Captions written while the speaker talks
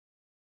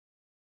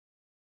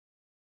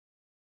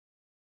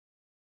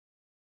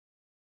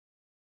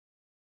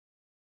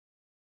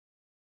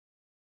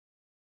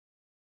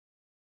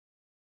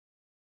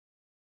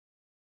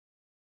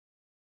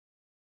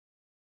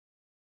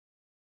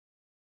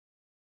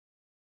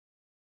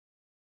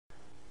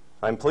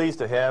I'm pleased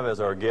to have as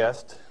our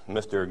guest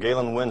Mr.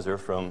 Galen Winsor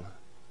from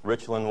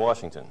Richland,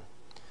 Washington.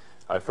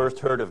 I first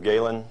heard of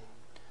Galen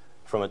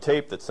from a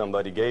tape that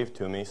somebody gave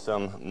to me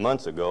some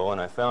months ago, and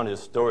I found his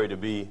story to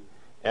be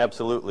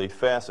absolutely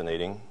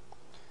fascinating.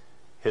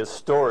 His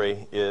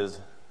story is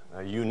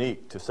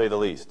unique, to say the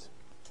least.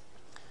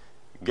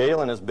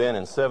 Galen has been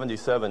in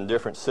 77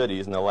 different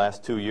cities in the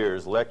last 2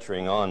 years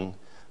lecturing on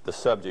the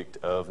subject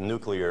of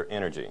nuclear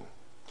energy.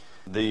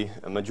 The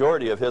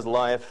majority of his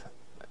life,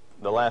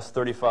 the last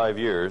 35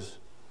 years,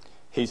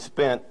 he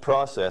spent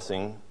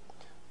processing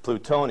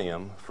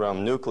plutonium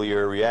from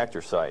nuclear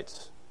reactor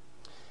sites.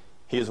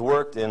 He has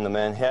worked in the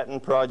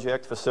Manhattan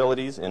Project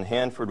facilities in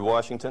Hanford,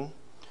 Washington,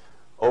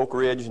 Oak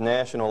Ridge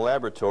National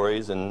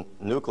Laboratories and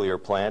Nuclear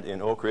Plant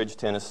in Oak Ridge,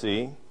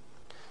 Tennessee,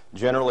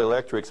 General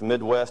Electric's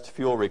Midwest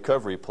Fuel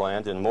Recovery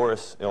Plant in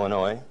Morris,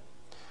 Illinois,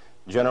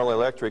 General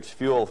Electric's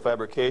Fuel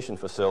Fabrication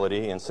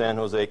Facility in San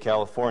Jose,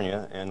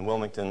 California, and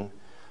Wilmington,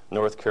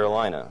 North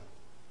Carolina.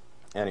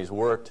 And he's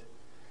worked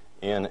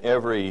in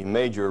every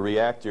major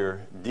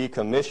reactor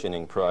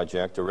decommissioning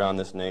project around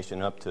this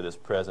nation up to this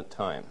present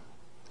time.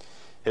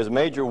 His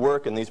major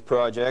work in these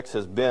projects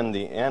has been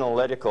the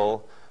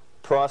analytical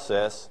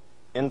process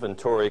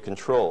inventory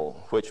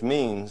control, which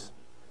means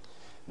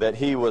that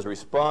he was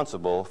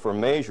responsible for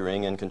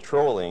measuring and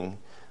controlling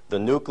the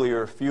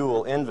nuclear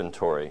fuel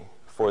inventory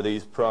for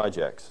these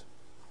projects.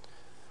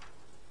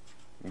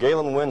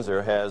 Galen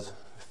Winsor has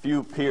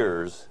few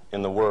peers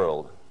in the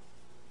world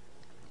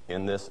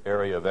in this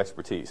area of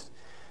expertise.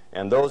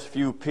 And those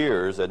few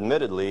peers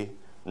admittedly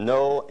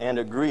know and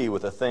agree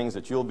with the things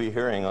that you'll be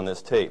hearing on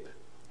this tape.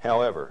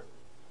 However,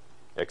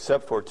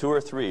 except for 2 or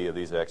 3 of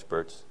these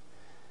experts,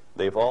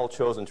 they've all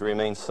chosen to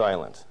remain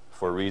silent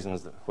for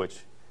reasons which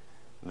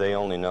they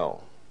only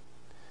know,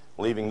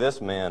 leaving this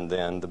man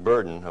then the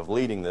burden of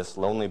leading this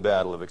lonely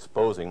battle of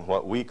exposing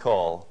what we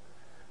call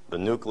the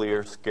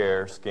nuclear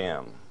scare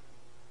scam.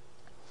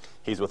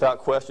 He's without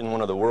question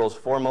one of the world's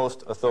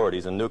foremost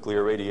authorities in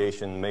nuclear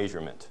radiation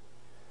measurement,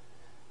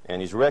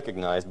 and he's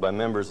recognized by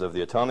members of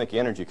the Atomic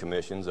Energy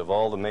Commissions of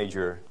all the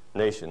major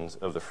nations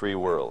of the free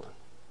world.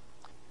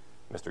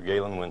 Mr.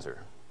 Galen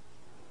Winsor.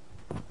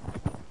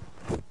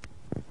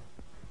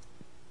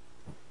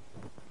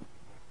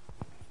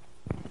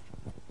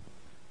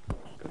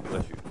 God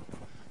bless you.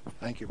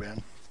 Thank you,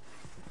 Ben.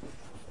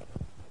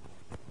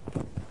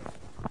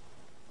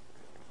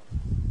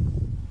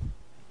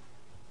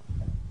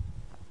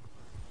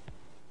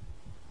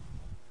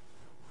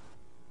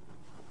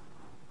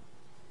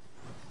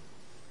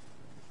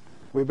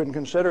 We've been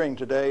considering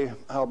today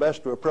how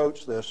best to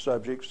approach this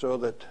subject so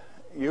that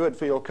you would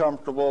feel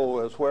comfortable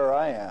with where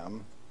I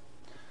am.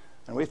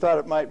 And we thought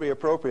it might be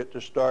appropriate to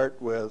start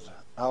with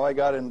how I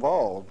got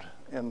involved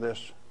in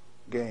this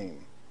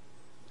game.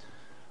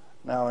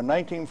 Now, in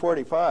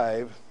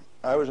 1945,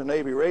 I was a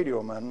Navy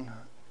radioman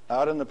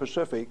out in the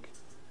Pacific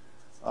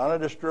on a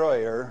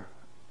destroyer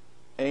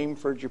aimed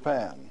for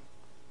Japan.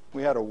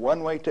 We had a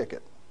one-way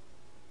ticket.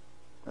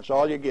 That's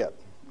all you get,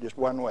 just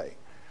one way.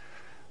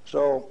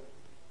 So,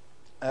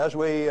 as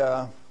we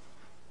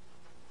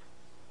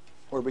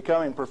were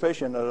becoming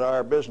proficient at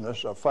our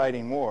business of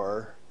fighting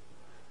war,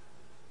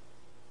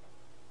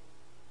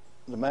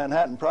 the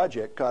Manhattan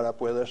Project caught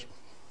up with us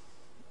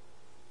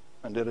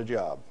and did a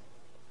job.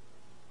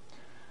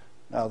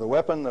 Now, the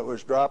weapon that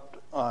was dropped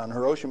on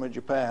Hiroshima,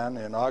 Japan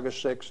in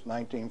August 6,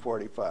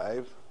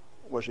 1945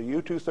 was a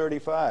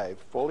U-235,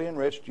 fully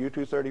enriched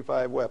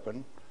U-235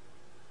 weapon,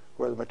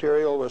 where the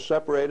material was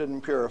separated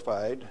and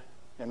purified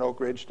in Oak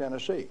Ridge,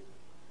 Tennessee.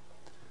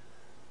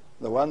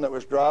 The one that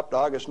was dropped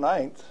August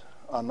 9th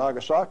on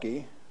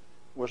Nagasaki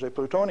was a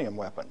plutonium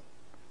weapon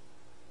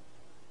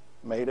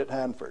made at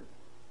Hanford.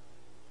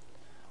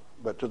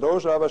 But to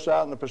those of us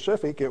out in the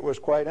Pacific, it was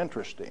quite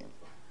interesting.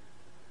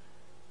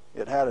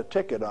 It had a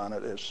ticket on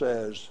it that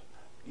says,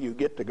 "You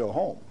get to go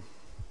home."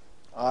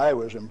 I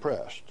was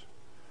impressed.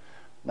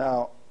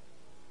 Now,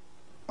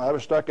 I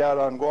was stuck out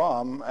on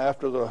Guam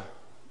after the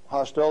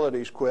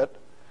hostilities quit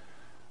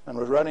and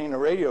was running a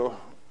radio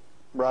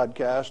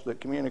broadcast that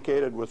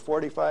communicated with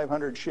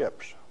 4,500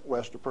 ships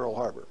west of Pearl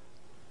Harbor.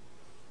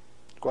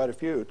 Quite a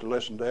few to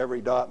listen to every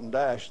dot and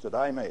dash that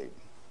I made.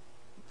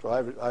 So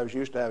I was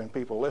used to having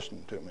people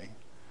listen to me.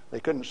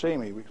 They couldn't see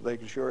me, because they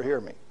could sure hear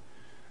me.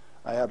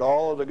 I had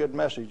all of the good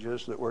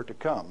messages that were to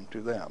come to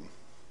them.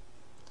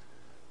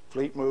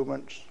 Fleet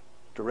movements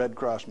to Red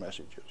Cross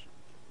messages.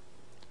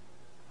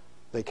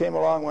 They came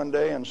along one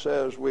day and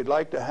says, "We'd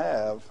like to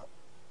have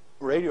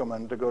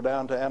radiomen to go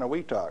down to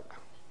Eniwetok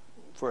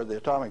for the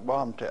atomic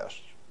bomb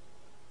tests."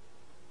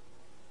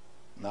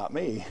 Not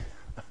me.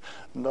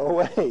 No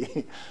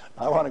way.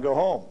 I want to go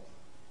home.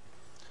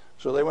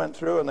 So they went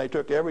through and they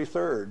took every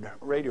 3rd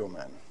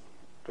radioman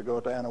to go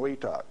to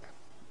Eniwetok.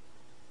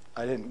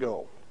 I didn't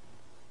go.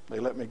 They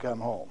let me come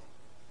home.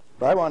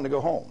 But I wanted to go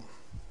home.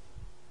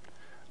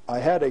 I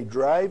had a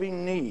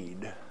driving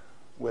need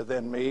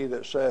within me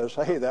that says,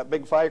 hey, that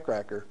big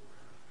firecracker,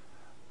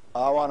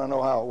 I want to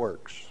know how it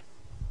works.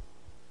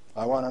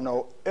 I want to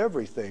know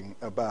everything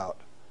about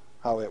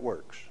how it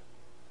works.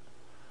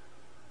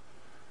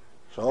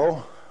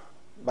 So,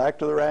 back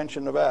to the ranch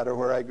in Nevada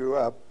where I grew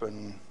up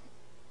and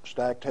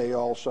stacked hay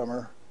all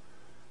summer,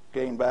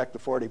 gained back the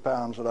 40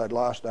 pounds that I'd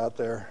lost out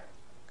there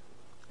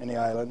in the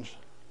islands.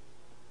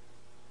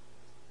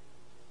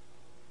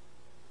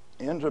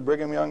 Into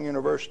Brigham Young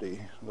University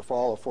in the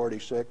fall of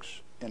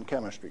 '46 in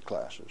chemistry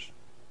classes.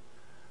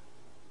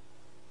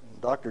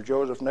 Dr.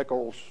 Joseph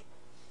Nichols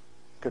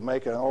could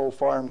make an old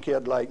farm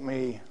kid like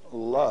me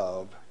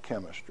love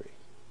chemistry.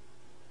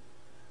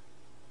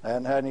 I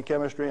hadn't had any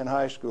chemistry in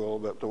high school,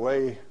 but the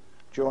way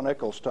Joe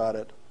Nichols taught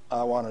it,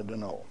 I wanted to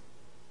know.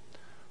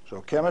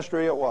 So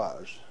chemistry it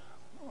was.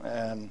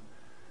 And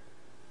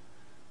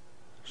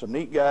some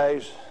neat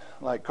guys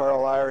like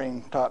Carl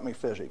Eyring taught me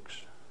physics.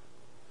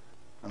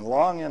 And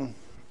along in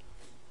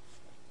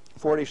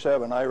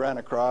 '47, I ran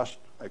across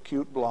a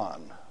cute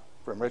blonde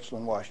from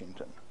Richland,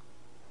 Washington.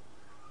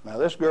 Now,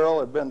 this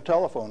girl had been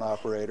telephone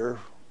operator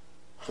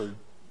for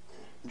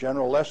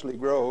General Leslie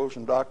Groves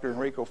and Dr.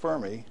 Enrico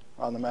Fermi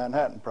on the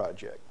Manhattan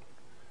Project.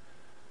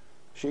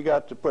 She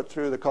got to put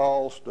through the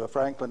calls to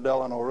Franklin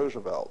Delano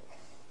Roosevelt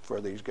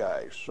for these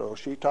guys. So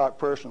she talked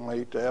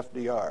personally to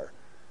FDR.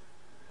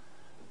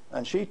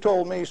 And she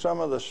told me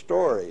some of the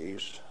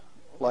stories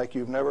like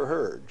you've never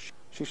heard.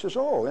 She says,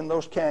 oh, in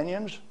those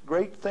canyons,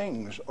 great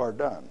things are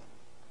done.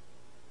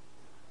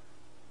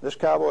 This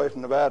cowboy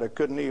from Nevada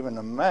couldn't even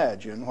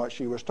imagine what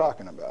she was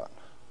talking about.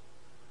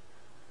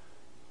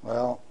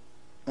 Well,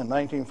 in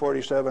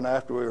 1947,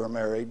 after we were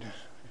married,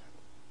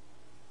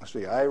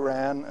 I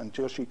ran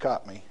until she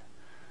caught me.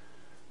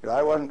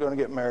 I wasn't going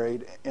to get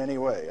married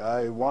anyway.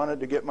 I wanted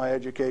to get my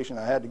education.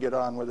 I had to get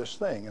on with this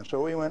thing. And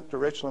so we went to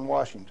Richland,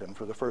 Washington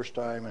for the first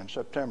time in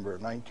September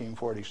of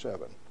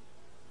 1947.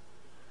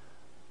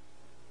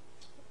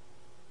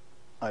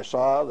 I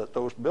saw that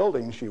those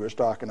buildings she was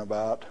talking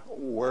about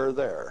were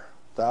there.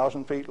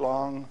 1,000 feet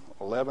long,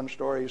 11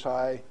 stories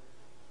high,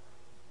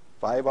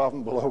 5 of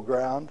them below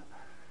ground.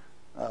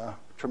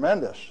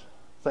 Tremendous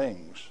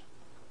things.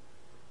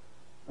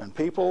 And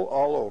people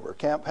all over.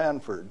 Camp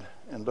Hanford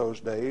in those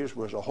days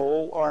was a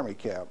whole army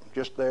camp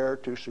just there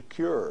to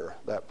secure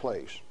that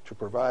place, to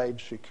provide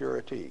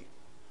security.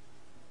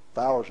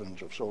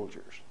 Thousands of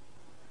soldiers.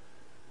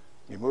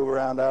 You move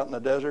around out in the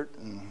desert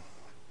and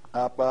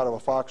up out of a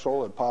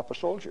foxhole and pop a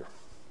soldier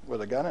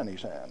with a gun in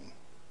his hand.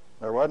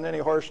 There wasn't any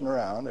horsing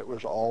around. It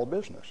was all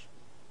business.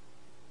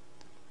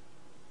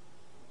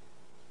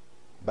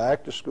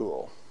 Back to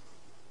school.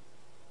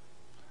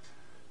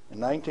 In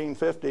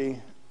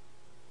 1950,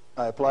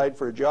 I applied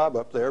for a job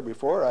up there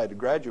before I had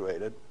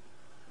graduated,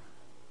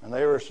 and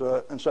they were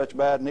in such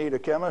bad need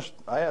of chemists,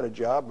 I had a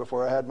job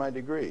before I had my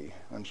degree.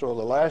 And so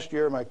the last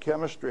year of my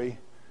chemistry,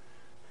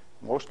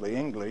 mostly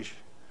English,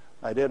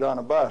 I did on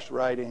a bus,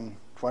 riding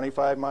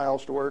 25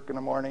 miles to work in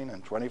the morning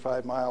and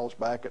 25 miles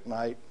back at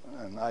night.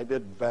 And I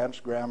did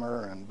advanced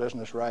grammar and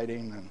business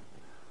writing and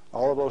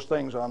all of those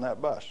things on that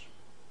bus.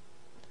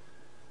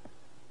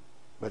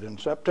 But in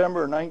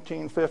September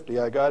 1950,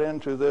 I got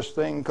into this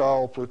thing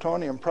called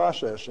plutonium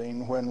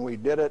processing when we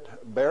did it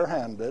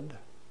barehanded,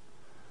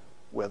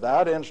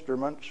 without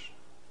instruments,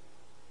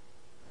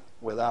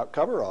 without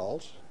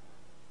coveralls.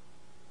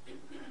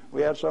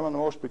 We had some of the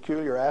most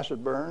peculiar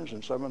acid burns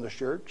in some of the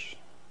shirts.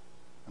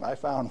 And I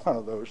found one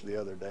of those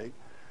the other day.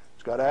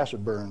 It's got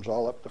acid burns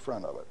all up the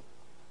front of it.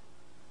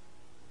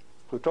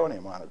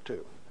 Plutonium on it,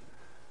 too.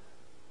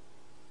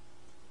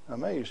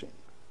 Amazing.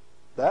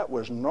 That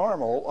was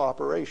normal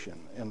operation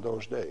in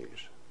those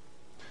days.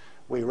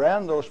 We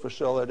ran those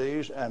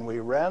facilities, and we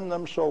ran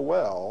them so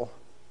well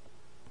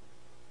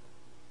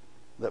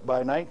that by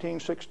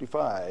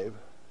 1965,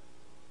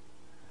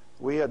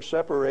 we had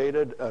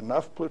separated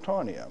enough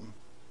plutonium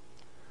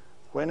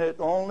when it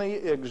only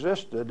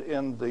existed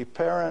in the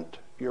parent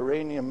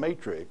uranium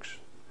matrix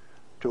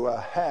to a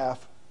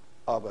half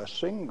of a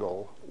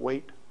single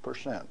weight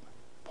percent,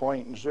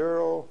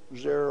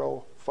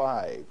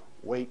 0.005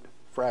 weight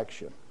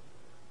fraction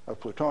of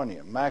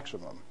plutonium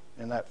maximum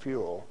in that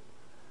fuel.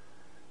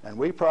 And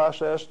we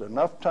processed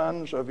enough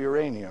tons of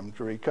uranium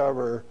to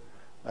recover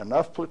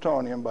enough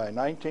plutonium by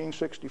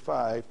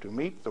 1965 to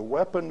meet the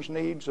weapons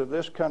needs of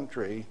this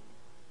country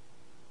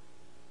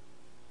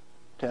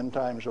 10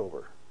 times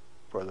over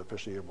for the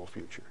foreseeable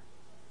future.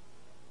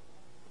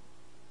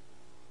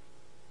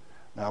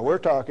 Now we're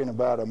talking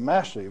about a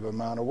massive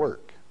amount of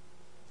work.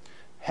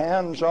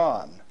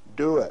 Hands-on,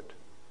 do it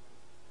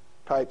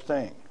type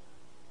thing.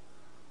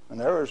 And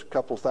there was a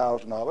couple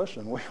thousand of us,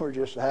 and we were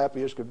just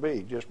happy as could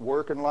be, just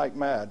working like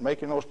mad,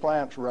 making those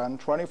plants run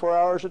 24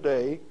 hours a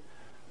day,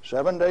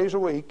 7 days a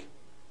week,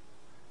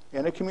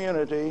 in a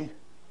community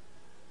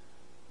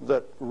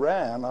that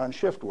ran on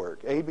shift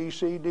work,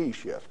 ABCD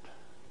shift.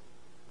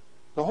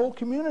 The whole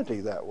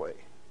community that way.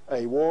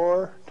 A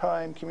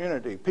wartime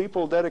community,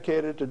 people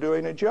dedicated to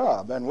doing a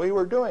job, and we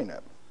were doing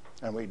it,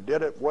 and we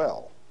did it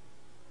well.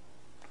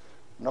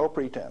 No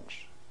pretense.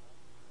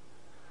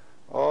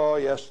 Oh,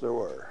 yes, there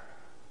were.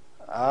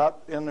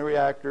 Out in the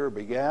reactor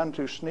began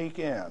to sneak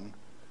in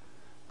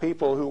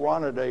people who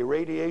wanted a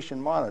radiation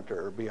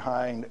monitor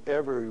behind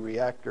every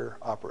reactor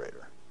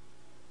operator.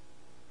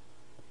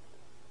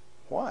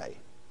 Why?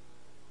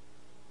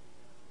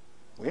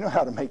 We know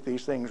how to make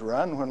these things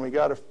run. When we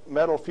got a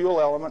metal fuel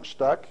element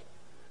stuck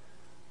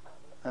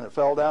and it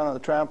fell down on the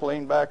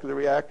trampoline back of the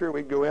reactor,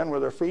 we'd go in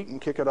with our feet and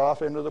kick it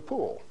off into the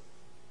pool,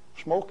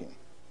 smoking,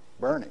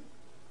 burning.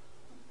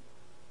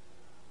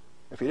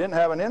 If you didn't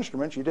have an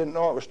instrument, you didn't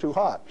know it was too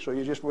hot, so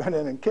you just went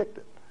in and kicked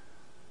it.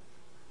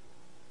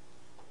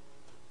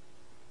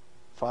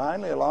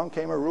 Finally, along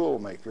came a rule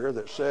maker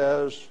that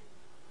says,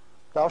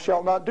 thou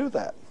shalt not do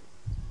that.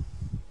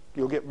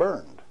 You'll get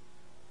burned.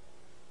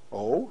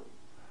 Oh?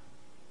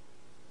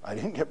 I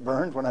didn't get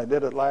burned when I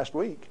did it last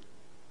week.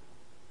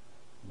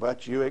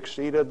 But you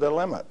exceeded the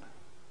limit.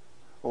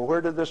 Well, where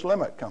did this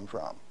limit come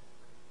from?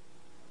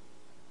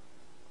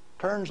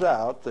 Turns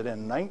out that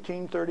in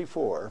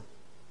 1934,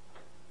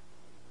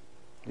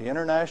 the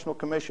International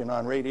Commission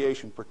on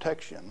Radiation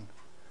Protection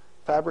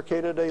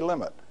fabricated a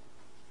limit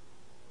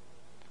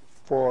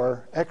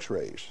for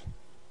X-rays.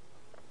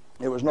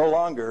 It was no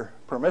longer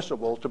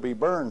permissible to be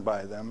burned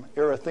by them,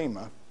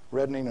 erythema,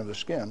 reddening of the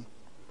skin.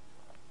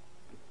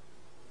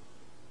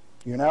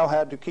 You now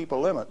had to keep a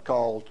limit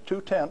called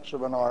 0.2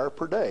 of an hour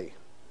per day.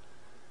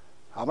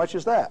 How much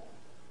is that?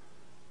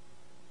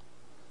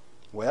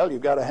 Well,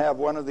 you've got to have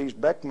one of these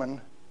Beckman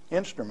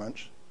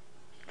instruments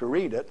to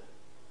read it,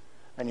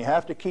 and you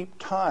have to keep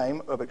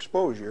time of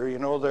exposure. You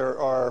know, there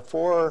are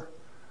 4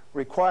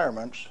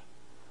 requirements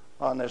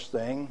on this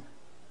thing: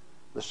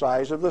 the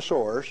size of the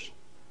source,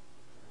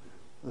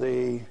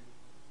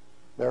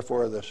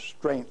 therefore the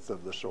strength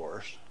of the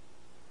source,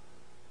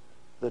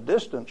 the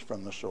distance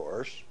from the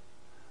source,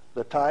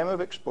 the time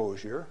of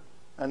exposure,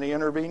 and the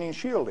intervening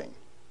shielding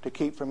to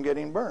keep from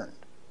getting burned.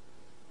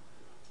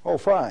 Oh,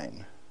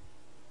 fine.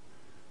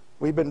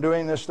 We've been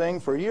doing this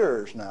thing for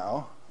years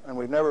now, and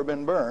we've never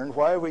been burned.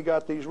 Why have we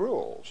got these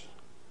rules?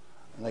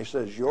 And they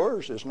says,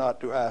 yours is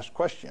not to ask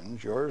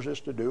questions, yours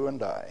is to do and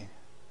die.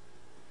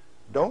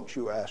 Don't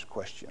you ask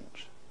questions.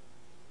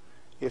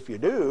 If you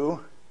do,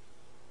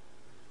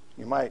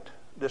 you might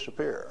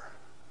disappear.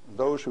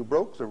 Those who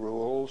broke the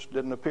rules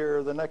didn't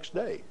appear the next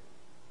day.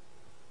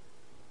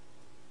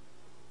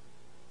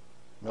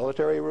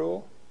 Military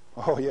rule?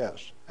 Oh,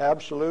 yes.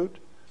 Absolute.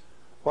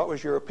 What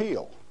was your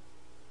appeal?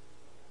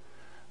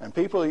 And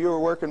people you were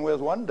working with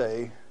one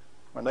day,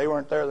 when they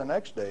weren't there the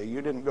next day,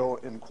 you didn't go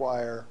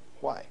inquire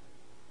why.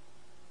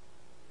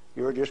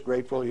 You were just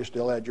grateful you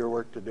still had your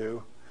work to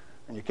do,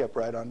 and you kept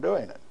right on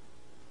doing it.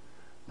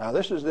 Now,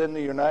 this is in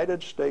the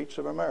United States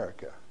of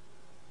America.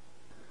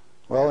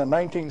 Well, in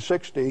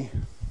 1960,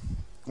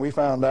 we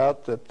found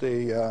out that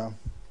the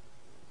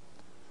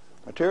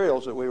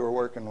materials that we were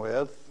working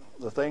with,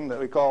 the thing that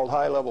we called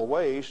high-level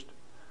waste,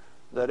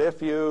 that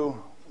if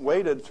you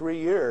waited 3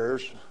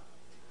 years,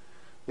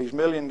 these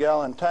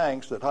million-gallon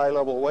tanks that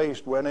high-level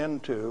waste went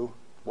into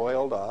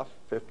boiled off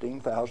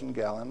 15,000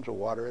 gallons of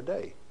water a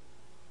day.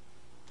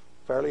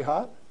 Fairly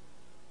hot?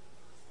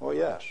 Oh,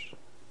 yes.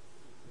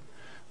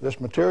 This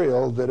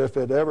material, that if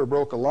it ever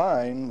broke a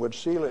line, would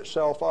seal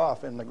itself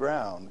off in the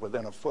ground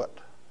within a foot,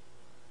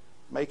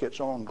 make its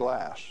own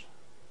glass.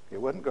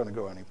 It wasn't going to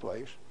go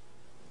anyplace.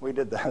 We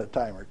did that a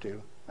time or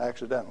two.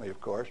 Accidentally,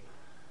 of course.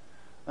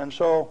 And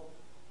so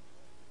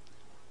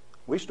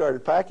we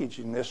started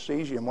packaging this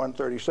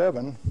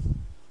cesium-137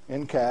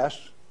 in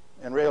casks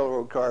in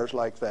railroad cars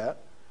like that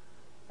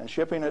and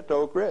shipping it to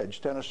Oak Ridge,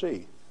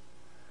 Tennessee.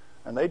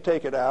 And they'd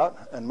take it out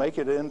and make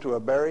it into a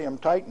barium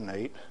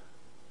titanate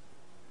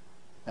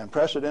and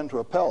press it into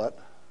a pellet,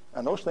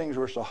 and those things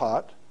were so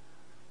hot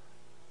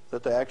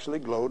that they actually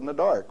glowed in the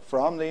dark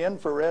from the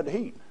infrared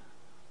heat.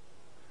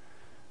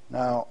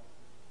 Now,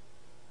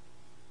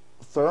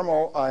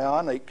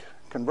 thermo-ionic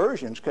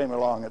conversions came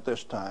along at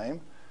this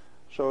time,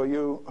 so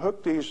you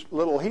hooked these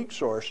little heat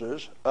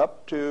sources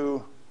up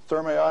to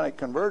thermionic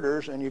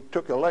converters and you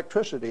took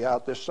electricity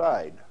out this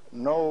side.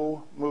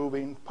 No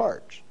moving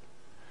parts.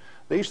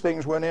 These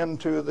things went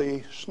into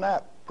the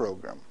SNAP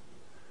program.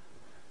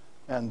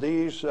 And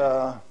these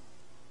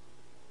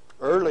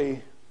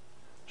early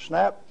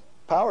SNAP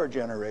power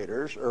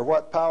generators are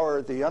what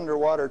power the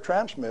underwater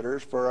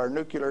transmitters for our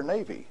nuclear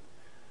navy.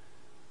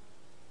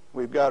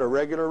 We've got a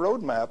regular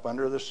road map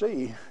under the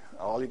sea.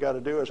 All you got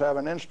to do is have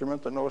an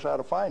instrument that knows how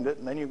to find it,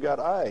 and then you've got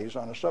eyes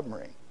on a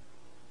submarine.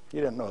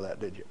 You didn't know that,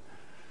 did you?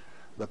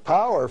 The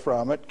power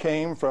from it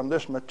came from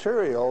this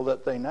material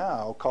that they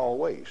now call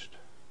waste.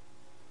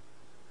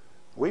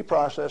 We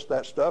processed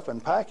that stuff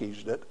and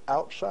packaged it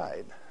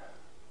outside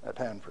at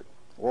Hanford.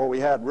 Well, we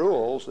had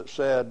rules that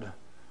said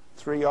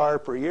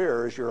 3R per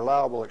year is your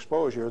allowable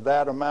exposure,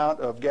 that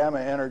amount of gamma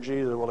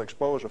energy that will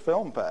expose a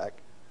film pack.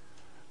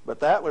 But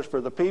that was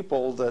for the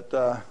people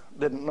that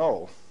didn't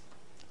know.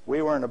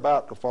 We weren't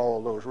about to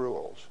follow those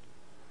rules.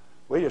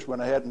 We just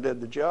went ahead and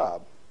did the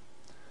job.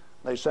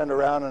 They send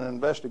around an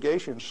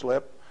investigation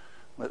slip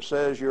that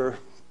says your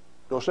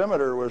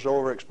dosimeter was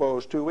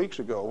overexposed 2 weeks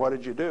ago. What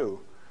did you do?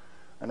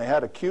 And they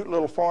had a cute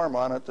little form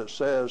on it that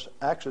says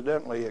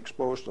accidentally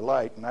exposed to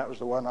light, and that was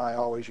the one I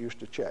always used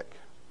to check.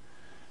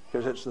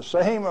 Because it's the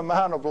same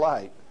amount of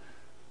light.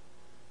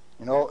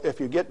 You know,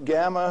 if you get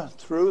gamma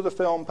through the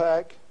film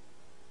pack,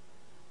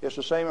 It's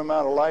the same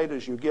amount of light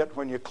as you get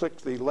when you click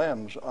the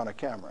lens on a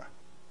camera.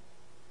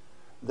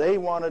 They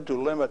wanted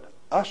to limit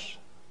us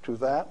to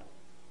that.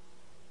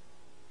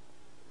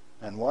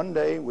 And one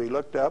day we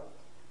looked up,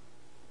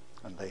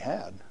 and they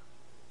had.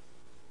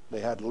 They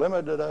had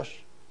limited us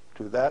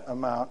to that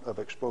amount of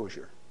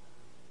exposure.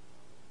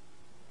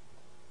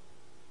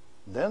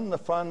 Then the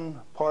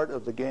fun part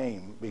of the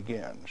game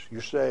begins.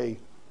 You say,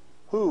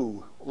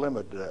 who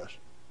limited us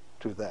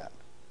to that?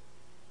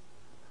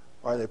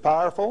 Are they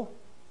powerful?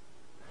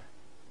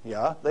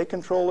 Yeah, they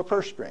control the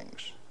purse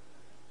strings.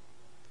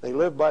 They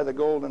live by the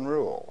golden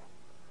rule.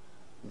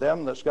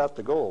 Them that's got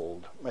the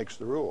gold makes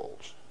the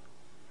rules.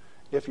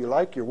 If you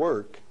like your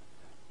work,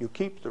 you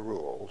keep the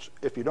rules.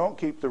 If you don't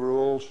keep the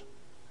rules,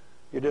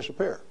 you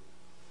disappear.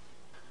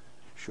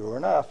 Sure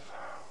enough,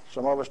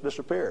 some of us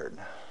disappeared.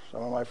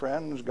 Some of my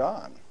friends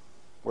gone.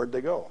 Where'd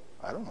they go?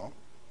 I don't know.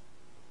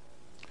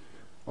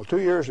 Well, 2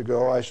 years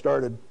ago, I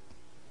started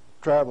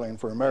traveling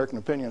for American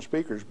Opinion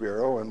Speakers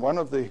Bureau, and one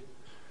of the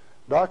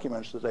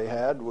documents that they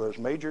had was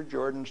Major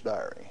Jordan's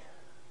diary.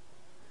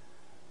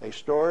 A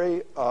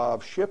story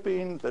of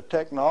shipping the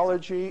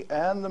technology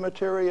and the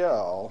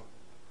materiel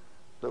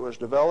that was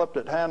developed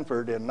at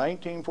Hanford in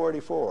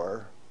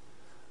 1944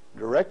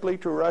 directly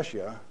to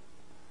Russia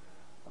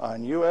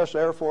on U.S.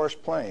 Air Force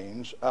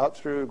planes out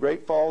through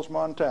Great Falls,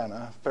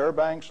 Montana,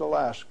 Fairbanks,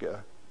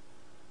 Alaska,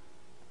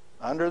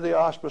 under the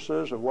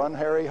auspices of one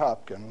Harry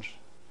Hopkins,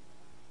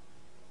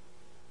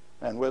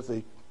 and with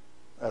the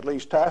at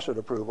least tacit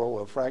approval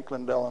of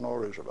Franklin Delano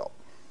Roosevelt.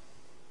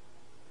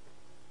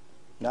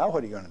 Now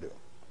what are you going to do?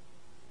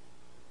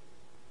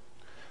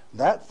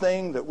 That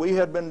thing that we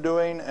had been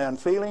doing and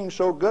feeling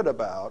so good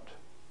about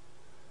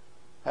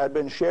had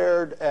been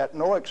shared at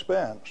no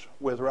expense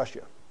with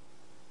Russia.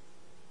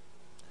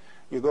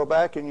 You go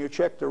back and you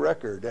check the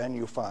record and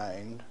you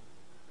find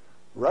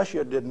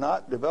Russia did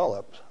not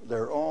develop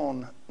their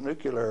own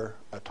nuclear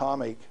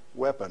atomic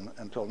weapon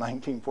until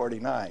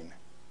 1949,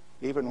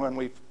 even when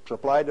we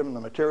supplied them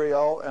the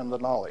material and the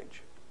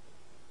knowledge.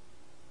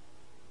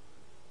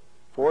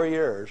 4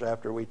 years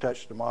after we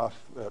touched them off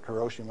at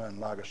Hiroshima and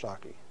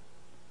Nagasaki.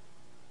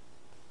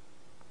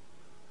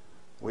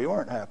 We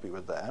weren't happy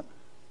with that.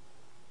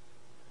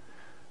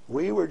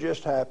 We were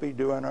just happy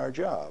doing our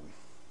job.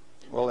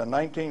 Well, in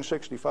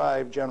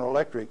 1965, General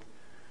Electric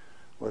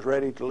was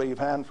ready to leave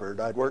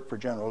Hanford. I'd worked for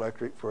General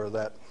Electric for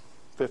that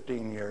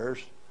 15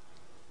 years,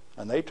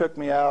 and they took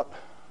me out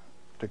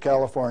to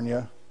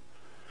California,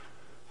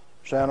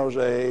 San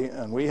Jose,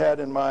 and we had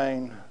in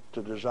mind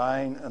to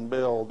design and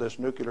build this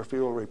nuclear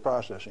fuel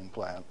reprocessing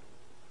plant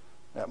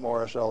at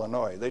Morris,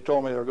 Illinois. They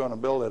told me they were going to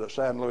build it at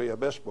San Luis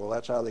Obispo.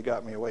 That's how they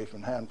got me away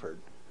from Hanford.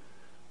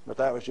 But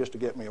that was just to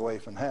get me away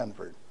from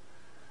Hanford.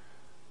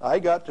 I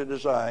got to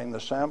design the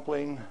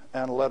sampling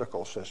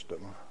analytical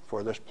system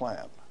for this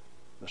plant.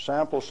 The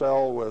sample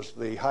cell was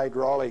the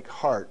hydraulic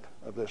heart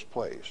of this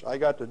place. I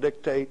got to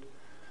dictate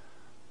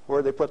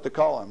where they put the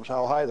columns,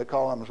 how high the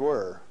columns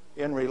were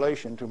in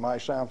relation to my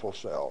sample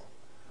cell.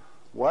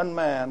 One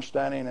man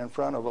standing in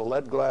front of a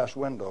lead glass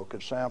window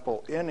could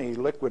sample any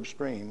liquid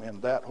stream in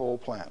that whole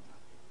plant.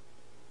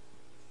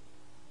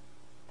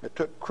 It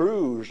took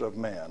crews of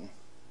men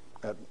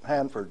at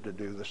Hanford to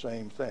do the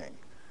same thing.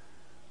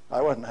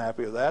 I wasn't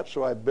happy with that,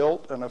 so I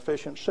built an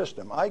efficient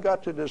system. I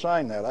got to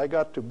design that. I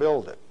got to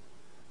build it.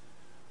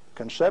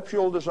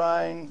 Conceptual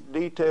design,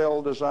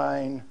 detailed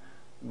design,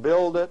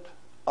 build it,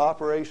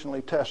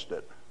 operationally test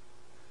it.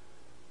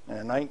 And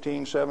in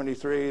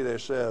 1973, they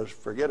says,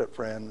 forget it,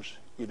 friends,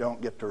 you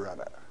don't get to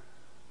run it.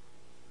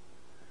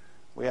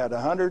 We had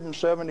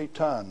 170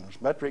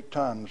 tons, metric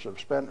tons of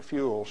spent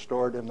fuel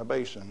stored in the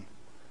basin.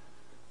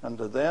 And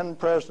the then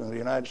President of the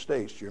United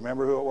States, do you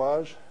remember who it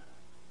was?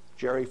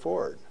 Jerry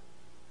Ford.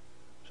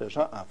 Says,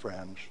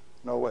 friends,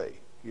 no way,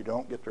 you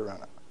don't get to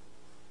run it.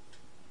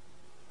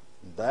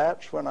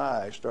 That's when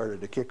I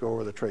started to kick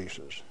over the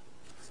traces.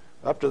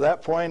 Up to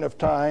that point of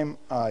time,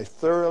 I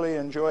thoroughly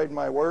enjoyed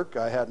my work.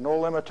 I had no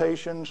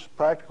limitations,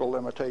 practical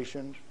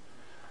limitations.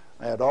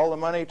 I had all the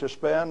money to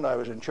spend. I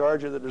was in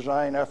charge of the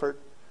design effort.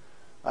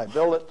 I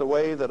built it the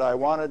way that I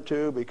wanted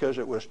to because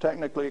it was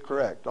technically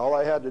correct. All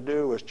I had to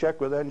do was check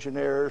with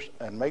engineers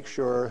and make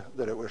sure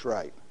that it was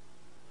right.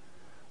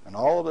 And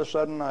all of a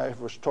sudden I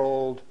was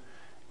told,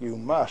 you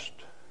must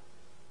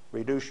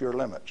reduce your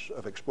limits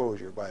of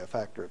exposure by a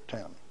factor of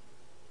 10.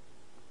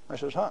 I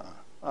says,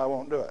 I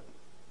won't do it.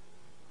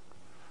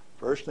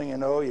 First thing you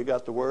know, you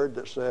got the word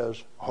that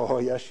says, oh,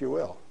 yes, you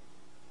will.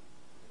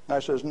 And I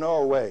says,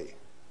 no way.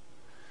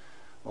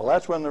 Well,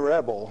 that's when the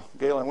rebel,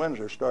 Galen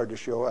Winsor, started to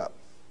show up.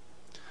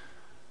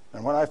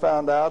 And when I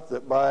found out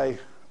that by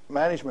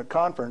management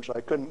conference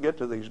I couldn't get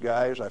to these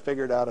guys, I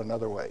figured out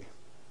another way.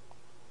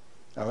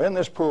 Now, in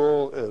this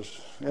plant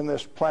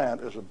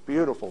is a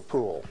beautiful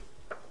pool.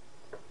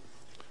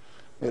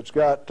 It's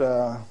got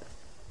a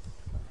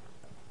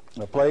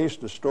place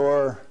to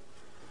store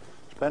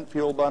spent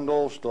fuel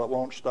bundles till it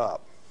won't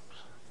stop.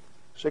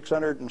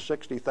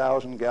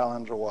 660,000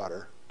 gallons of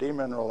water,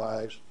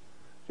 demineralized,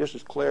 just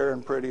as clear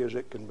and pretty as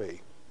it can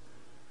be.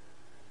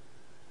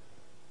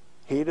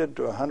 heated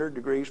to 100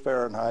 degrees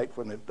Fahrenheit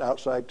when the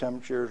outside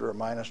temperatures are a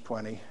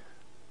 -20,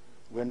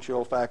 wind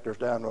chill factors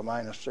down to a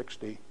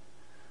 -60,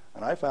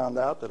 and I found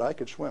out that I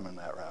could swim in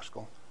that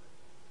rascal.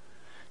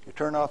 You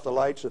turn off the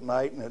lights at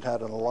night and it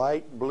had a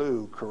light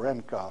blue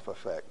Cherenkov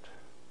effect.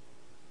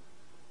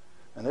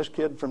 And this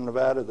kid from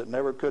Nevada that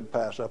never could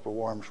pass up a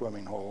warm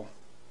swimming hole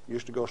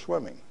used to go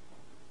swimming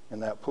in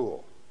that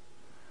pool.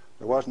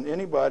 There wasn't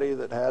anybody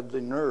that had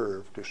the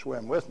nerve to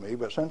swim with me,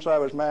 but since I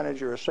was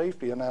manager of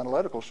safety and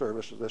analytical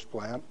service at this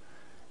plant,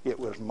 it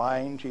was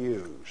mine to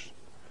use.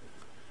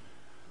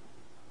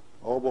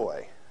 Oh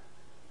boy.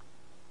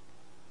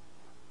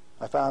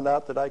 I found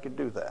out that I could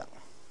do that.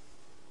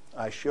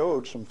 I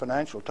showed some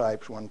financial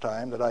types one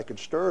time that I could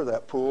stir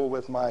that pool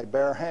with my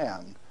bare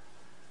hand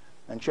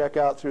and check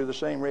out through the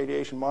same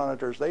radiation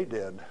monitors they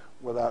did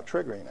without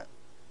triggering it.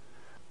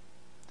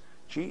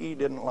 GE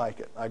didn't like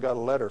it. I got a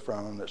letter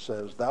from him that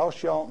says, "Thou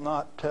shalt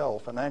not tell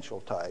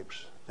financial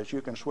types that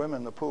you can swim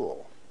in the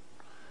pool,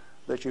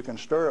 that you can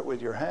stir it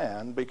with your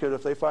hand, because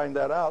if they find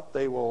that out,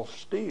 they will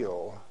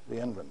steal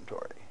the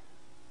inventory.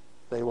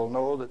 They will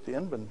know that the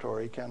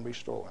inventory can be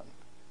stolen."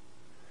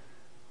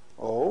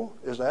 Oh,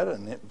 is that a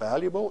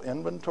valuable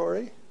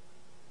inventory?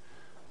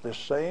 The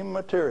same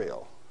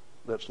material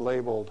that's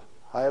labeled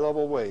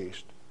high-level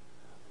waste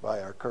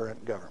by our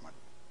current government,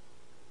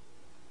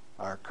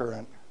 our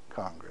current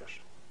Congress.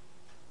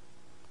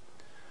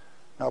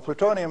 Now,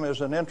 plutonium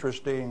is an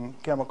interesting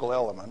chemical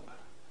element.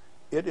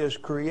 It is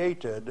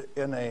created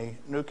in a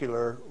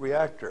nuclear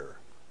reactor.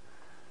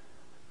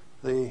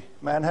 The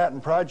Manhattan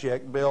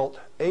Project built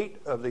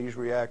 8 of these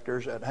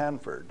reactors at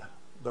Hanford.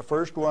 The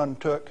first one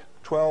took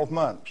 12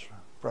 months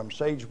from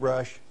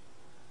sagebrush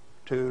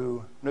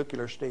to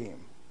nuclear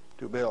steam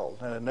to build,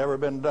 and it had never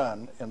been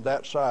done in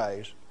that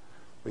size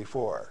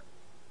before.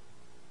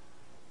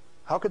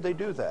 How could they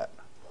do that?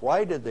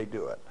 Why did they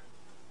do it?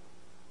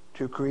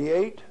 To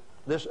create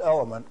this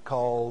element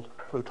called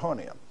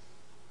plutonium.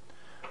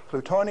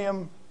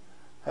 Plutonium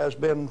has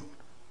been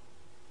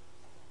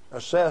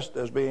assessed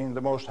as being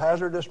the most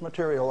hazardous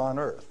material on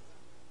Earth.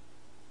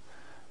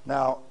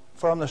 Now,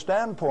 from the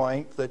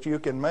standpoint that you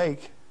can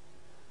make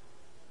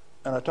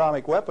an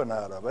atomic weapon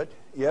out of it,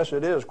 yes,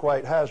 it is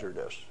quite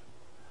hazardous,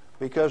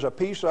 because a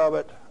piece of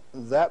it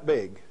that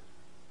big,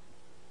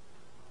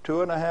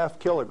 2.5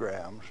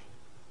 kilograms,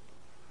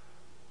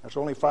 that's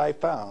only 5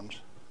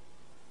 pounds,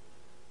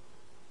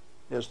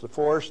 is the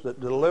force that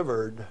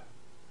delivered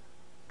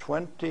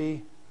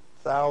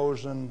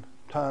 20,000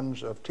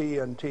 tons of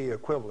TNT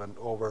equivalent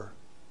over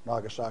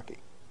Nagasaki.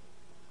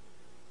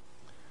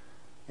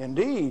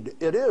 Indeed,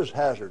 it is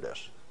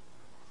hazardous.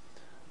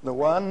 The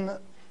one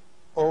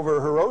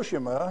over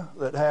Hiroshima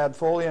that had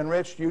fully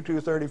enriched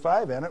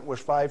U-235 in it was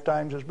 5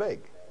 times as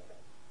big.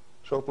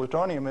 So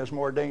plutonium is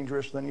more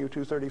dangerous than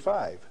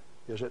U-235,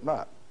 is it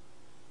not?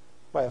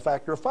 By a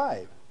factor of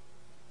 5.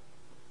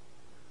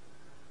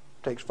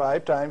 It takes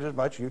 5 times as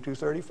much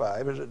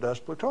U-235 as it does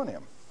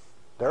plutonium.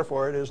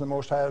 Therefore, it is the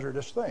most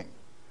hazardous thing.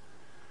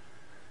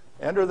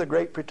 Enter the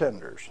great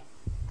pretenders.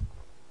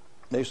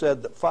 They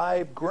said that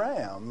 5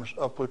 grams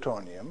of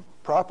plutonium,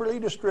 properly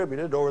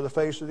distributed over the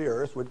face of the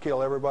Earth, would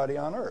kill everybody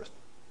on Earth.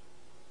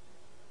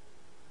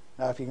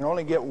 Now, if you can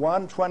only get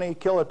one 20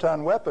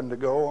 kiloton weapon to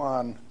go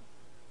on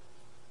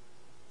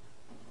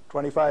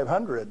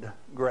 2,500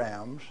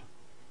 grams,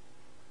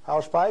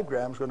 how's 5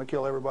 grams going to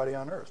kill everybody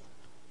on Earth?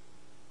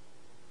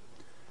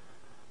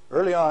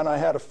 Early on, I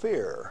had a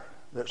fear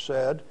that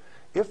said,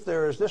 if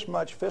there is this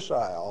much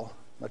fissile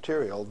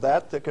material,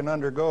 that can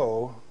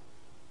undergo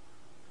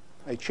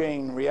a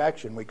chain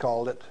reaction, we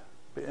called it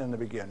in the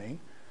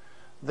beginning,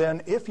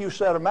 then if you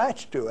set a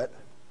match to it,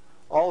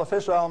 all the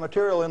fissile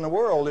material in the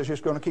world is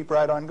just going to keep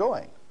right on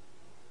going.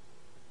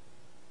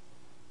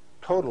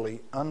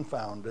 Totally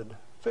unfounded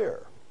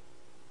fear.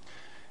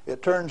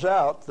 It turns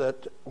out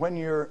that when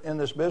you're in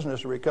this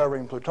business of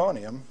recovering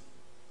plutonium,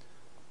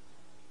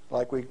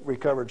 like we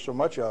recovered so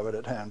much of it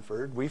at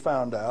Hanford, we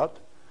found out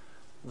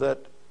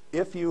that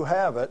if you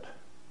have it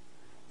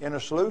in a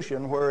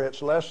solution where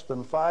it's less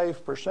than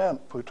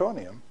 5%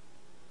 plutonium,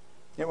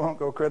 it won't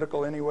go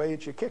critical any way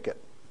that you kick it.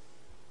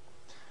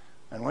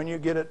 And when you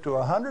get it to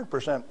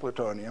 100%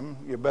 plutonium,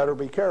 you better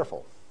be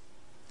careful.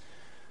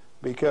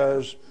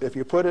 Because if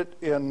you put it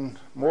in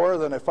more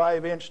than a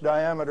 5-inch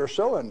diameter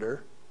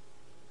cylinder,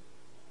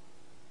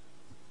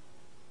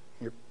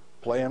 you're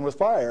playing with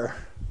fire.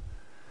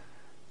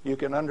 You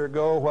can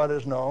undergo what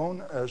is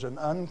known as an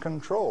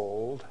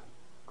uncontrolled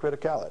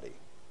criticality,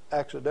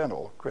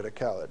 accidental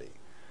criticality.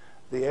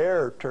 The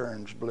air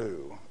turns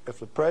blue. If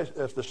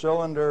the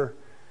cylinder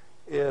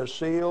is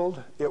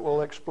sealed, it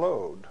will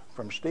explode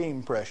from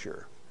steam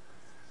pressure.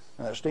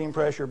 And that steam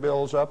pressure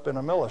builds up in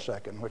a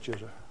millisecond, which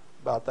is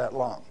about that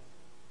long.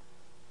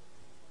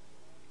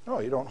 No,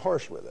 you don't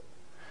horse with it.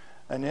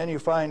 And then you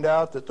find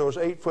out that those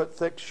 8-foot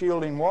thick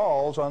shielding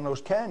walls on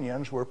those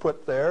canyons were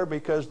put there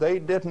because they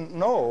didn't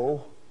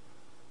know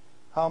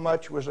how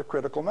much was a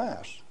critical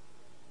mass.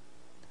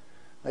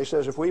 They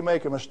says, if we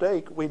make a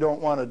mistake, we don't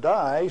want to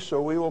die,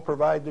 so we will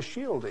provide the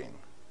shielding.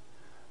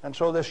 And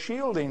so this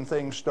shielding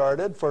thing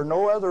started for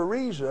no other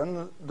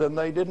reason than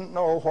they didn't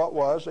know what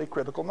was a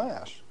critical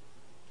mass.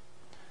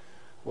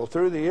 Well,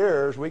 through the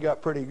years, we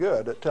got pretty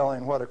good at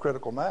telling what a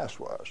critical mass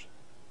was.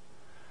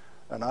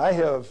 And I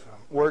have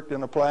worked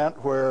in a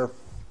plant where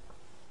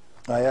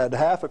I had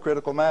half a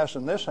critical mass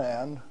in this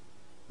hand,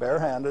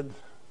 barehanded,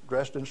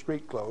 dressed in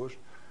street clothes,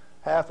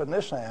 half in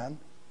this hand,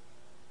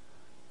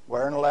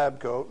 wearing a lab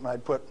coat, and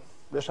I'd put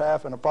this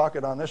half in a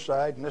pocket on this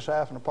side and this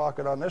half in a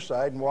pocket on this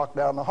side and walk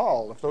down the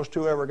hall. If those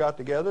two ever got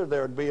together,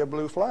 there would be a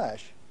blue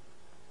flash.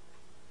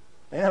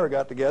 They never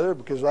got together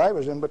because I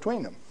was in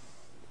between them.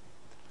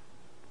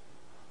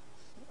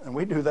 And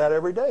we do that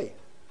every day.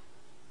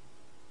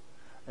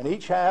 And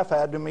each half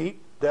had to meet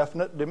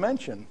definite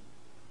dimension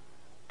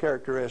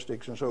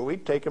characteristics. And so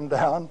we'd take them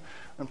down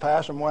and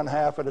pass them one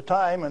half at a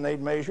time, and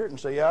they'd measure it and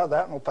say, yeah,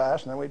 that one will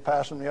pass. And then we'd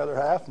pass them the other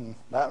half, and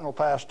that one will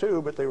pass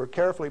too. But they were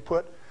carefully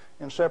put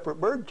in separate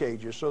bird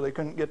cages so they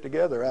couldn't get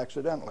together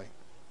accidentally.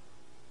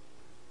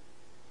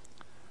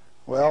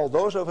 Well,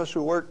 those of us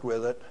who worked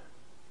with it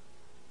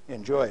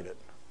enjoyed it.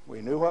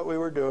 We knew what we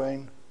were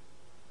doing.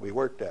 We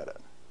worked at it.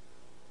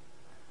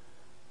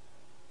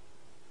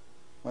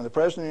 When the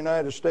President of the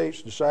United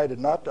States decided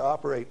not to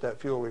operate that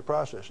fuel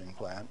reprocessing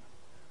plant,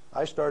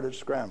 I started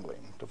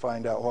scrambling to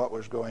find out what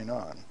was going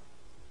on.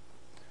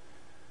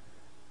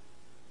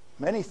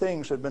 Many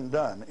things had been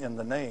done in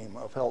the name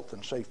of health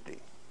and safety.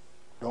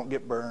 Don't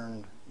get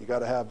burned. You got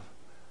to have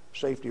a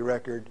safety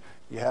record.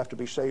 You have to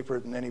be safer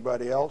than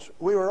anybody else.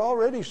 We were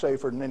already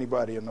safer than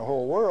anybody in the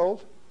whole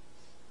world.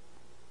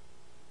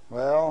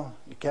 Well,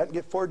 you can't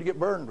afford to get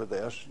burned with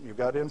this. You've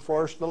got to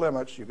enforce the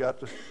limits. You've got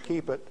to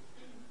keep it.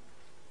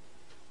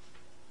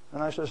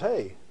 And I says,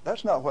 hey,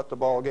 that's not what the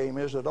ball game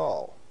is at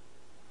all.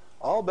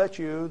 I'll bet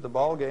you the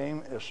ball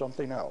game is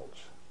something else.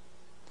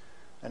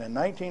 And in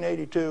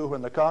 1982,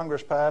 when the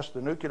Congress passed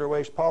the Nuclear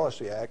Waste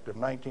Policy Act of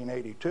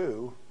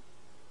 1982,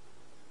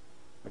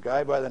 a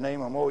guy by the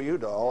name of Mo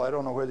Udall, I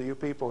don't know whether you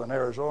people in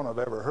Arizona have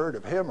ever heard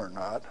of him or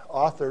not,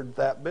 authored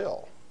that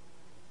bill.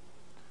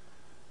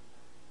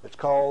 It's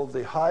called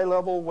the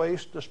High-Level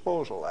Waste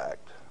Disposal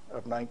Act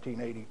of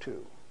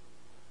 1982.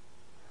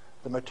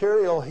 The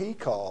material he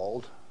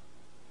called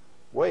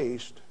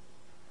waste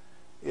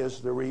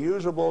is the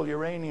reusable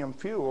uranium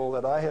fuel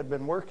that I had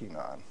been working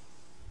on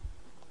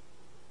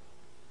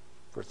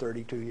for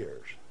 32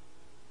 years.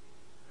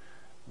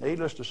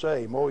 Needless to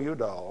say, Mo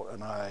Udall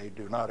and I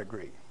do not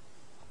agree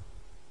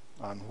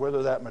on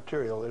whether that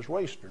material is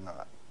waste or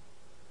not.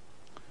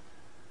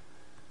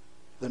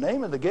 The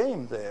name of the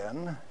game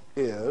then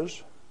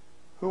is,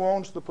 who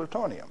owns the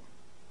plutonium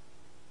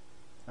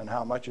and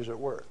how much is it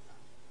worth?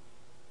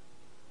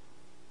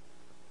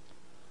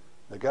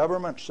 The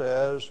government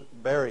says,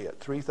 bury it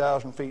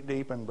 3,000 feet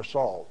deep in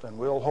basalt, and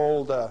we'll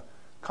hold a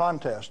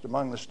contest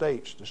among the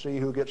states to see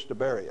who gets to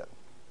bury it.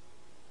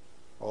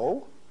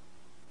 Oh?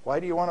 Why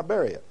do you want to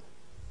bury it?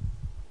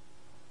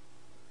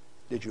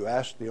 Did you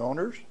ask the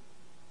owners?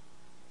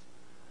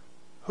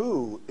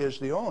 Who is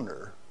the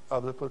owner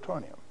of the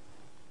plutonium?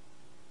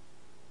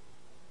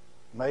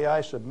 May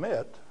I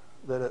submit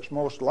that it's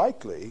most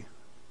likely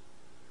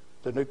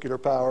the nuclear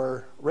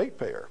power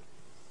ratepayer.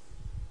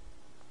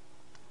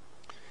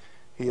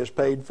 He is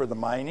paid for the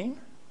mining,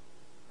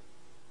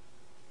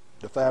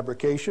 the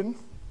fabrication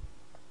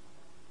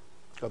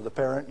of the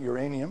parent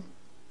uranium,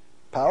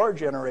 power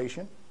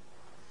generation,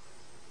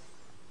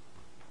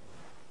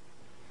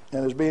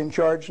 and is being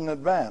charged in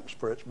advance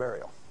for its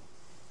burial.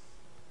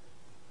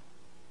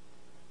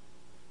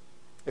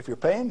 If you're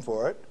paying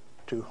for it,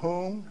 to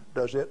whom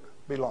does it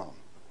belong?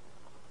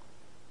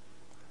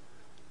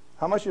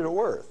 How much is it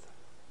worth?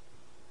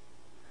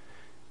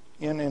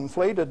 In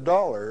inflated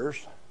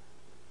dollars,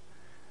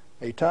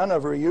 a ton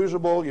of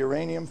reusable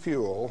uranium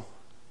fuel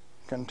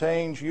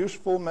contains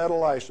useful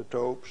metal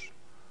isotopes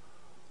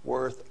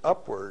worth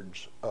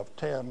upwards of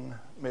 $10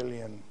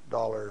 million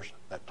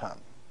a ton.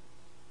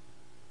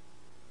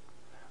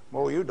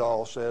 Mo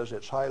Udall says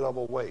it's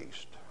high-level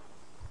waste.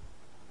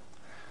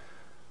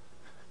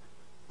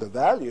 The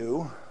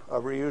value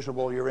of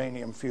reusable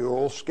uranium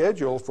fuel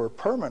scheduled for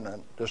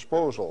permanent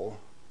disposal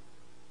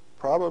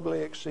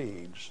probably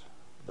exceeds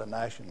the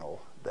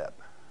national debt.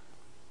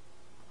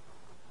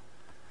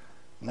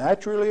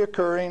 Naturally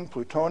occurring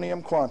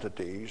plutonium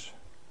quantities,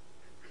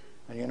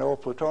 and you know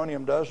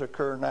plutonium does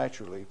occur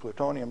naturally.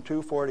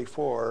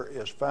 Plutonium-244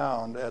 is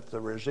found at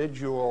the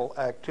residual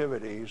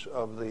activities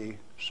of the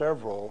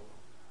several,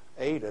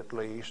 8 at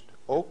least,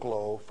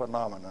 Oklo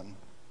phenomenon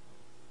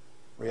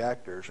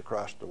reactors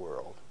across the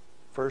world.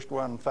 First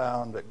one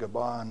found at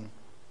Gabon,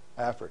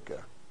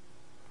 Africa.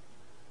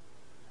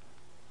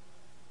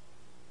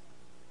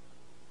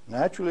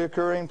 Naturally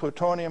occurring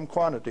plutonium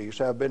quantities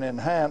have been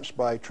enhanced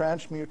by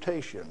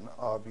transmutation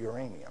of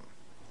uranium.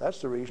 That's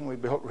the reason we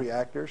built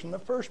reactors in the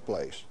first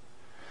place.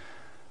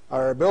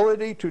 Our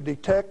ability to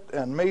detect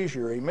and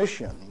measure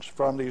emissions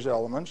from these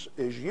elements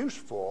is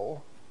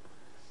useful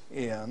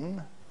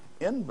in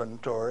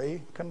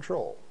inventory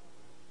control.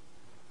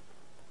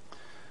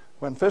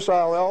 When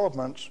fissile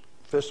elements,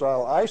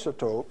 fissile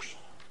isotopes,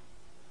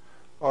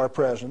 are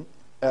present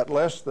at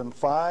less than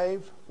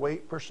 5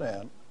 weight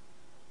percent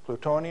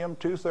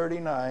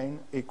plutonium-239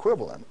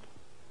 equivalent,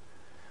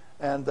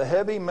 and the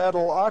heavy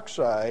metal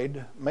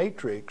oxide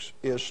matrix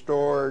is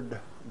stored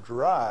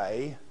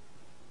dry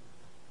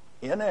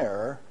in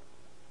air,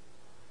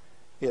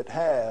 it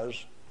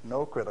has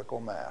no critical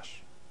mass.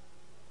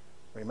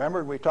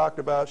 Remember, we talked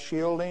about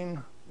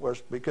shielding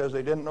was because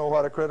they didn't know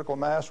what a critical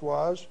mass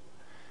was?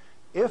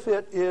 If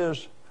it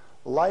is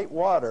light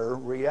water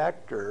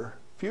reactor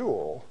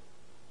fuel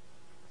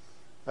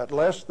at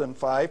less than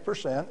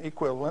 5%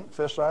 equivalent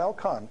fissile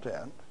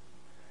content,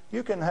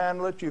 you can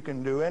handle it, you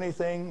can do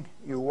anything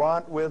you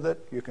want with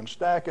it, you can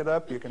stack it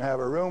up, you can have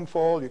a room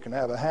full, you can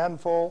have a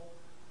handful.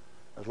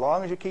 As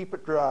long as you keep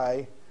it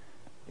dry,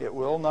 it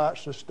will not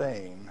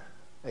sustain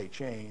a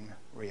chain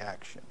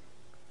reaction.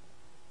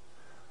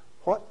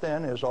 What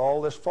then is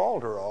all this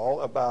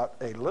falderall about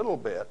a little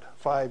bit,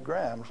 5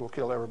 grams, will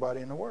kill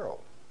everybody in the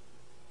world?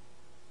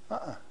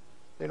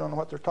 They don't know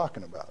what they're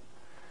talking about.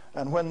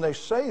 And when they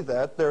say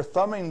that, they're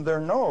thumbing their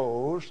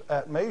nose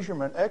at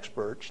measurement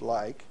experts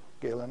like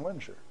Galen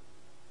Winsor.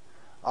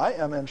 I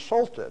am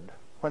insulted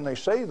when they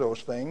say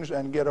those things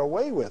and get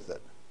away with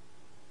it,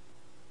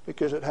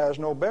 because it has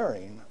no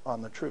bearing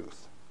on the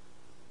truth.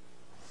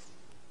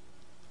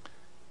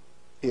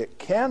 It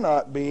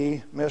cannot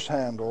be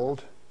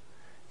mishandled.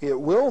 It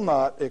will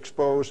not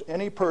expose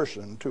any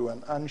person to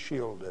an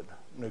unshielded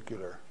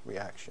nuclear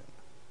reaction.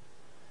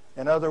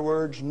 In other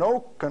words, no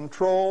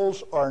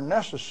controls are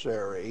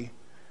necessary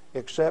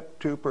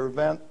except to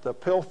prevent the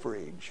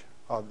pilferage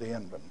of the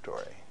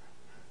inventory.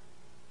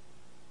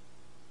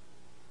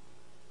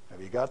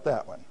 Have you got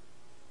that one?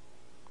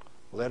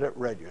 Let it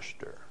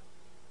register.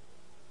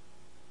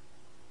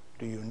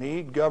 Do you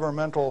need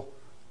governmental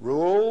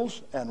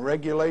rules and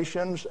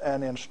regulations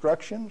and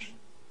instructions?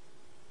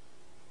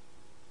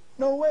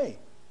 No way.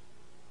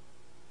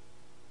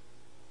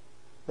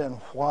 Then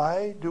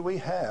why do we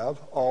have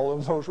all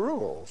of those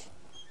rules?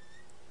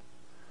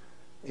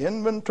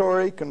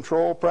 Inventory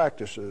control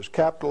practices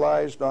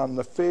capitalized on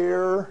the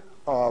fear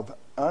of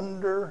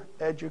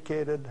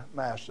undereducated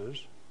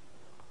masses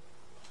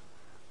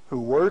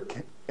who work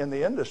in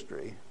the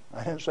industry.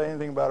 I didn't say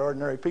anything about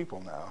ordinary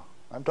people now.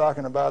 I'm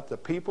talking about the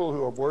people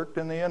who have worked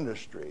in the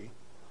industry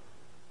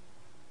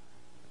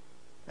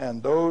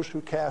and those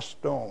who cast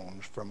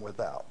stones from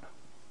without.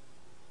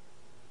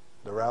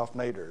 The Ralph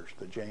Naders,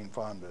 the Jane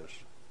Fondas.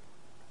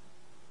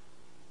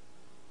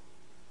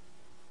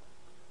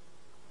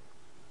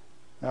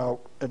 Now,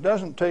 it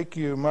doesn't take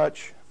you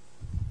much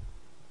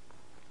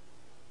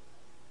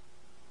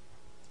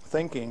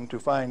thinking to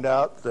find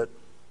out that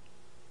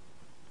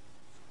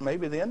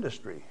maybe the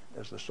industry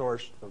is the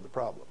source of the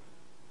problem.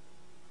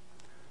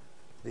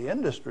 The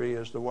industry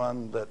is the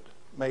one that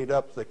made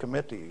up the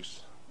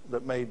committees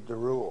that made the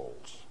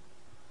rules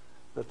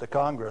that the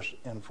Congress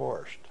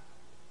enforced.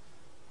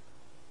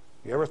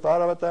 You ever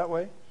thought of it that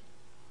way?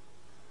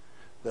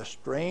 The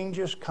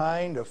strangest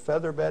kind of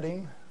feather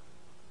bedding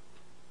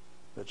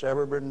that's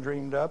ever been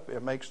dreamed up,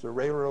 it makes the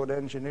railroad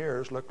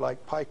engineers look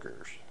like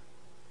pikers.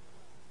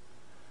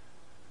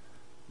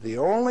 The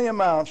only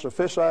amounts of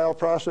fissile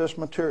process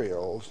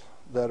materials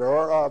that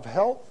are of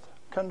health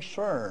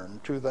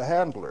concern to the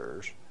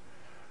handlers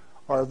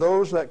are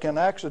those that can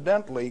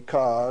accidentally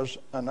cause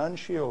an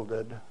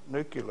unshielded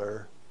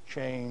nuclear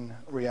chain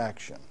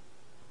reaction,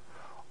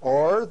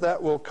 or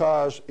that will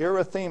cause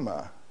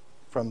erythema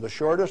from the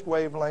shortest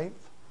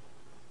wavelength,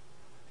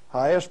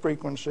 highest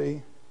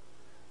frequency,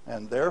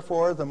 and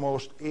therefore the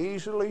most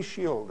easily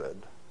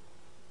shielded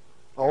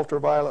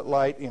ultraviolet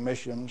light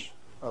emissions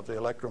of the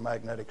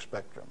electromagnetic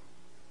spectrum.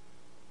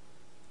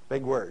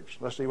 Big words.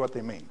 Let's see what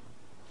they mean.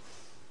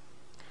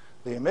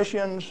 The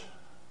emissions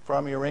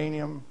from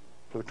uranium,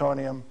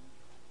 plutonium,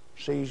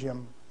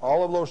 cesium,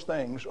 all of those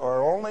things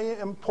are only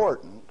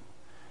important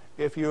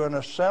if you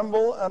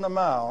assemble an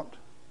amount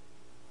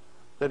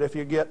that if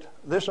you get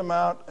this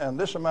amount and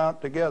this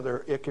amount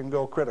together, it can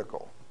go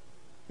critical.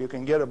 You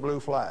can get a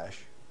blue flash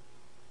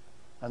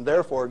and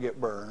therefore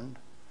get burned.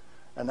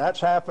 And that's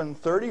happened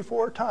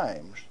 34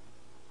 times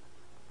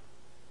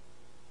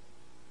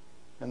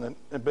in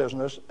the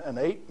business, and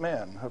 8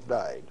 men have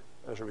died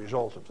as a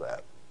result of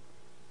that.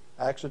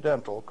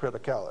 Accidental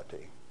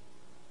criticality.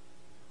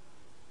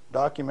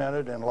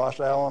 Documented in Los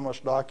Alamos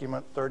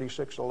document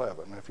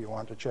 3611, if you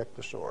want to check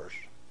the source.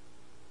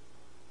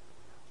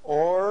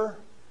 Or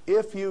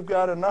if you've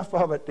got enough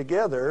of it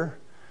together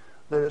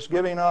that it's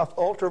giving off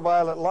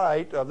ultraviolet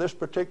light of this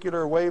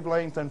particular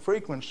wavelength and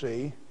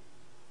frequency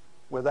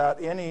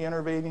without any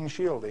intervening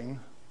shielding,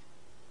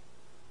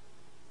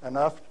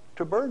 enough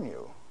to burn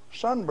you,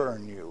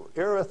 sunburn you,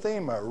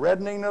 erythema,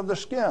 reddening of the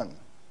skin.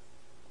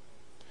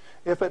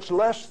 If it's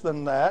less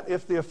than that,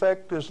 if the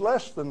effect is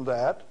less than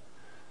that,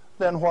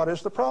 then what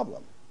is the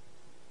problem?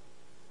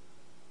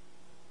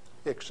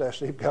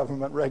 Excessive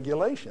government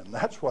regulation.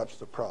 That's what's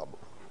the problem.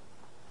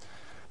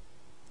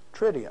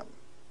 Tritium.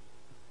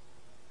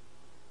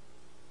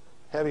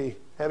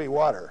 Heavy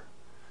water.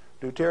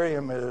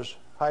 Deuterium is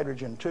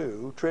hydrogen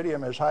 2.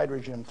 Tritium is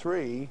hydrogen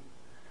 3.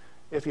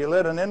 if you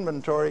let an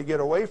inventory get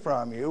away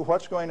from you,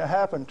 what's going to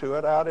happen to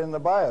it out in the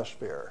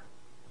biosphere?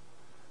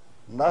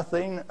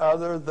 Nothing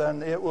other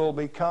than it will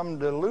become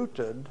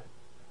diluted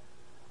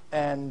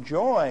and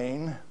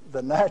join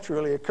the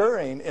naturally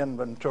occurring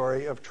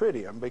inventory of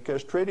tritium,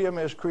 because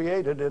tritium is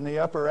created in the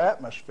upper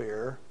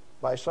atmosphere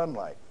by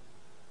sunlight.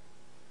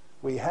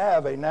 We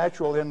have a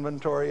natural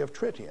inventory of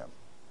tritium.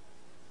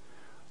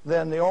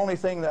 Then the only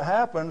thing that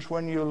happens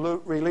when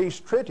you release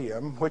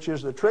tritium, which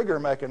is the trigger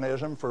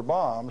mechanism for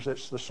bombs,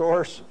 it's the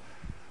source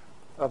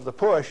of the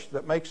push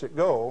that makes it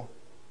go,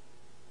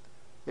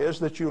 is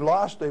that you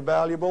lost a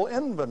valuable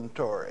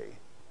inventory.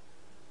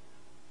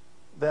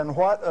 Then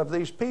what of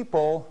these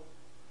people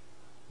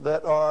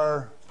that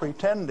are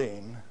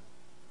pretending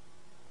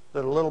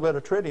that a little bit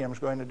of tritium is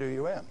going to do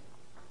you in?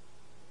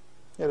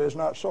 It is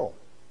not so.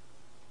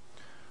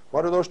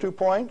 What are those 2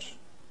 points?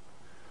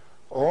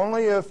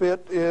 Only if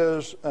it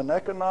is an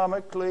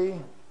economically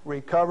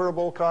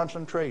recoverable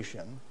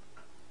concentration,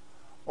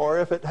 or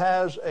if it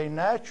has a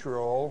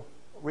natural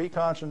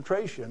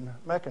reconcentration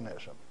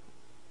mechanism.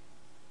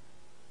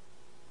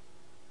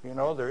 You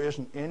know, there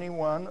isn't any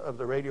one of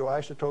the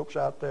radioisotopes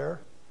out there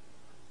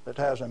that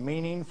has a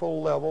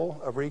meaningful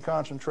level of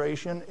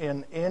reconcentration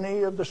in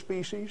any of the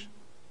species,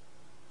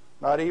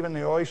 not even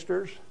the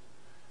oysters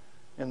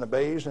in the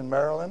bays in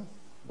Maryland,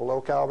 below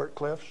Calvert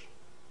Cliffs.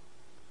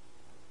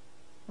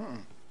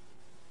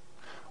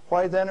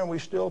 Why then are we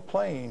still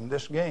playing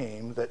this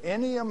game that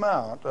any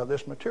amount of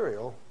this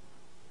material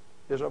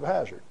is of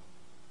hazard?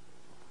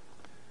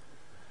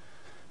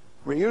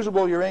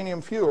 Reusable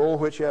uranium fuel,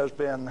 which has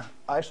been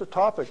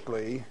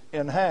isotopically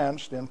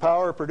enhanced in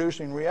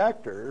power-producing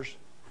reactors,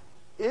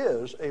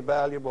 is a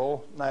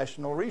valuable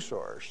national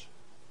resource,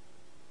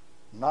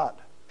 not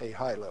a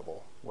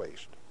high-level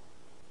waste.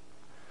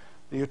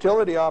 The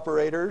utility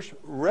operators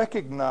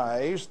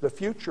recognize the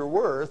future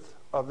worth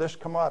of this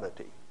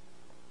commodity.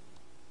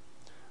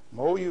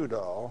 Mo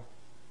Udall,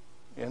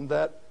 in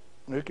that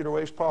Nuclear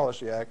Waste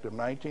Policy Act of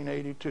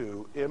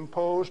 1982,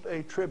 imposed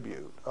a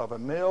tribute of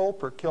 $1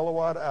 per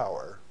kilowatt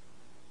hour,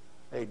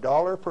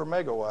 $1 per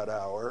megawatt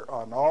hour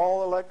on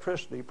all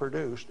electricity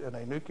produced in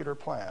a nuclear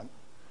plant,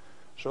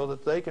 so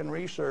that they can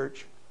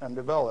research and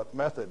develop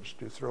methods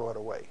to throw it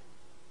away.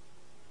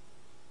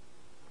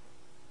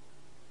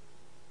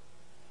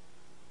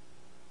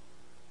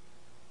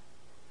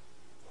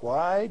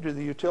 Why do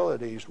the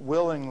utilities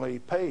willingly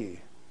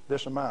pay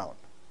this amount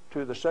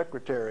to the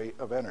Secretary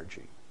of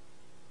Energy?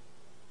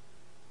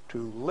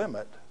 To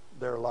limit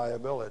their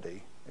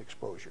liability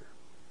exposure.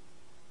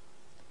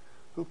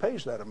 Who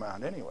pays that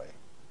amount anyway?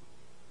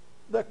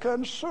 The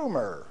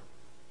consumer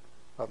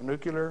of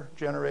nuclear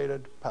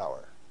generated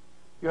power.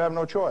 You have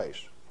no choice,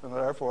 and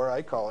therefore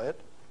I call it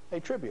a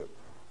tribute.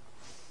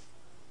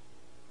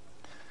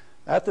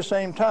 At the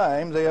same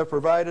time, they have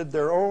provided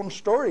their own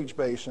storage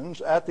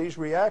basins at these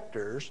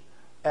reactors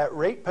at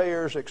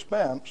ratepayers'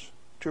 expense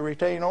to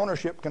retain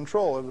ownership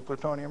control of the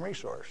plutonium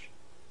resource.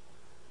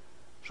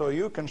 So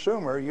you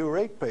consumer, you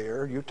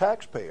ratepayer, you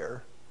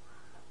taxpayer,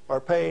 are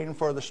paying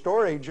for the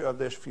storage of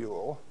this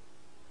fuel,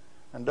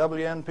 and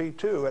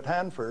WNP2 at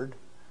Hanford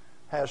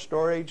has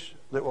storage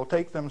that will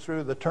take them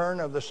through the turn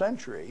of the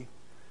century,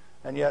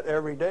 and yet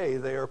every day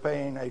they are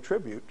paying a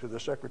tribute to the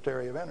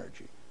Secretary of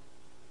Energy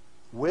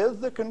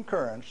with the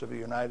concurrence of the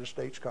United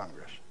States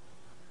Congress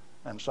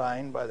and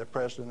signed by the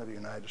President of the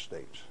United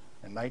States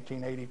in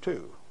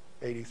 1982,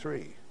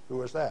 83. Who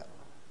was that?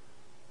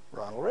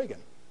 Ronald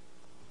Reagan.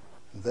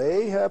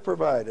 They have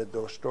provided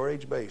those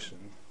storage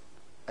basins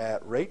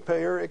at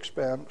ratepayer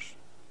expense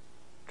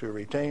to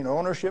retain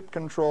ownership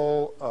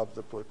control of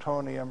the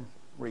plutonium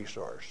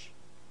resource.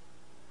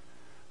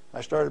 I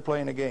started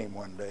playing a game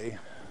one day,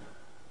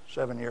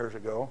 7 years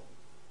ago.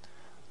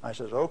 I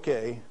says,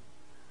 okay,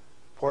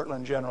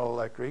 Portland General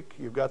Electric,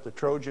 you've got the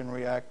Trojan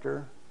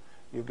reactor,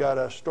 you've got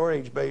a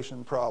storage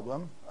basin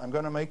problem, I'm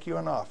going to make you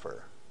an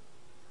offer.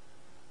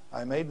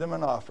 I made them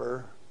an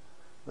offer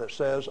that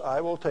says,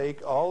 I will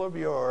take all of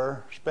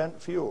your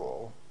spent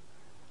fuel,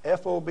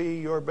 FOB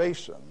your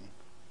basin,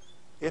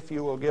 if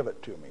you will give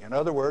it to me. In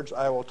other words,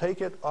 I will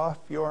take it off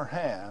your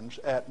hands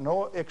at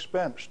no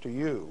expense to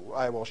you.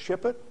 I will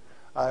ship it,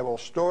 I will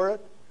store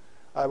it,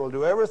 I will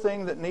do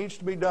everything that needs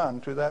to be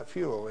done to that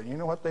fuel. And you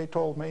know what they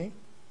told me?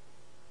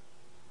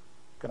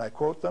 Can I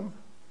quote them?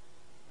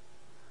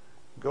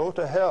 Go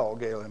to hell,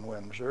 Galen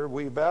Winsor.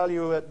 We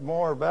value it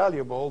more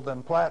valuable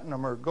than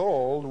platinum or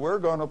gold. We're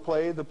going to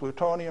play the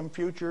plutonium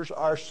futures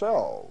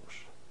ourselves.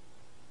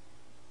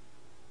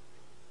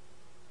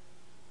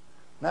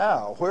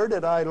 Now, where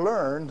did I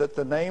learn that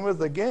the name of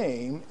the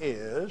game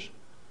is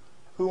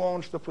who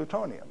owns the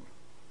plutonium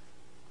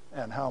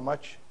and how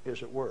much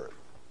is it worth?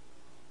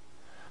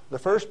 The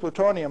first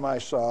plutonium I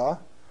saw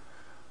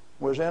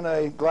was in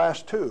a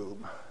glass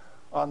tube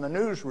on the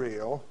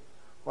newsreel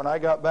when I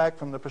got back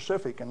from the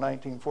Pacific in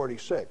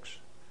 1946.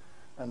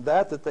 And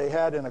that they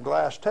had in a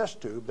glass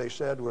test tube, they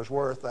said, was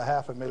worth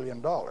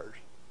 $500,000.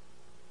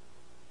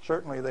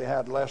 Certainly they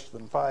had less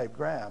than 5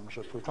 grams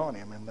of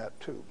plutonium in that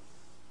tube.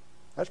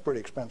 That's pretty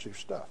expensive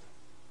stuff.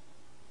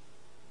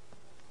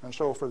 And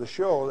so for the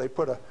show, they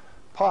put a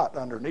pot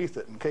underneath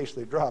it in case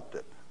they dropped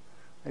it.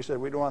 They said,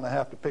 we don't want to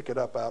have to pick it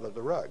up out of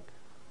the rug.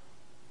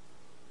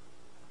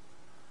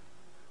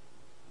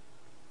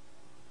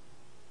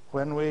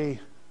 When it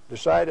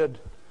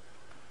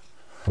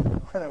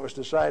was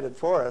decided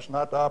for us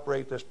not to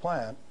operate this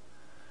plant,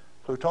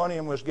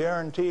 plutonium was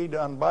guaranteed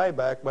on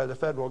buyback by the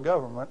federal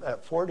government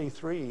at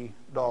 $43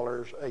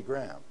 a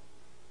gram.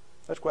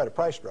 That's quite a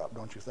price drop,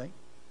 don't you think?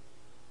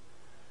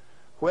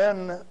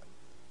 When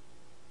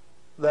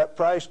that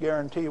price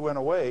guarantee went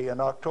away in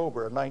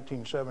October of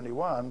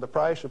 1971, the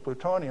price of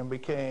plutonium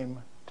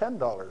became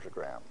 $10 a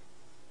gram.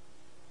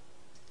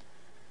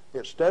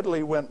 It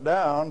steadily went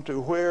down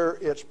to where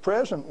its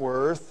present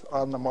worth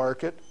on the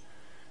market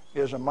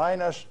is a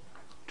minus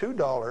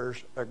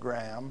 $2 a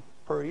gram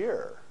per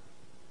year.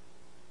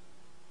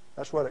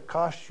 That's what it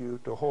costs you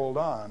to hold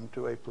on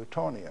to a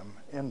plutonium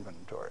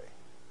inventory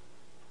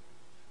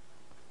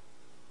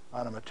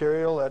on a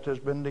material that has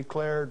been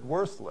declared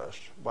worthless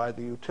by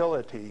the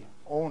utility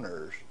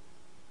owners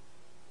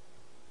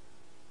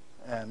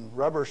and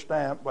rubber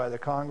stamped by the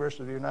Congress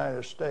of the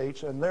United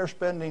States, and they're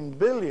spending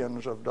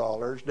billions of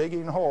dollars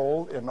digging a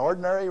hole in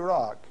ordinary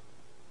rock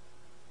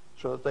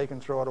so that they can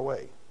throw it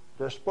away,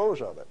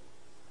 dispose of it.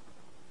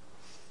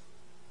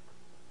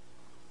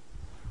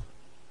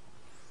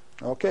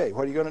 Okay,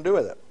 what are you going to do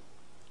with it?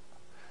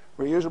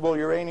 Reusable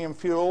uranium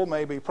fuel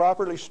may be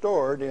properly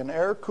stored in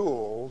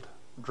air-cooled,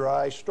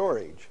 dry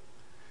storage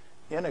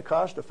in a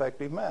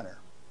cost-effective manner.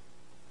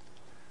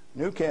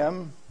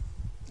 Nuchem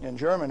in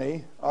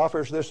Germany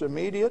offers this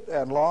immediate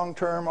and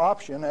long-term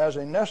option as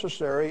a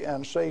necessary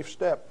and safe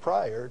step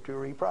prior to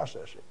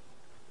reprocessing.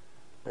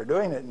 They're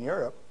doing it in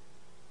Europe.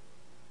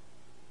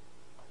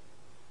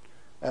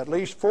 At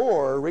least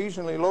 4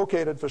 regionally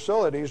located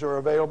facilities are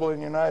available in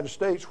the United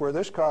States where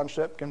this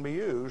concept can be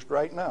used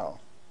right now.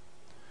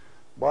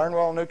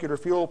 Barnwell Nuclear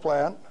Fuel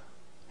Plant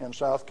in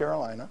South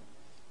Carolina,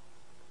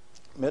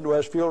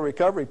 Midwest Fuel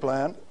Recovery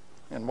Plant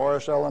in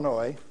Morris,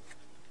 Illinois,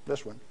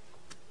 this one,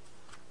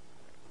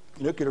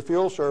 Nuclear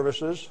Fuel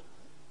Services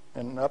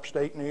in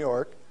upstate New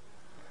York,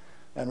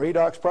 and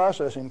Redox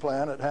Processing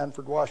Plant at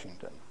Hanford,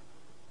 Washington.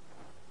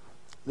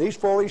 These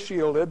fully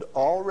shielded,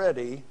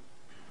 already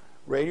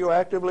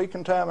radioactively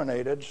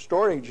contaminated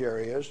storage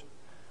areas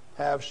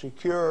have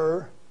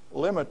secure,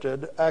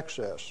 limited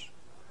access.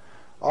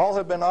 All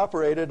have been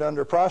operated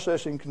under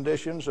processing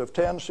conditions of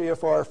 10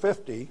 CFR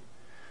 50,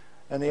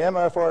 and the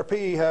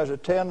MFRP has a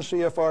 10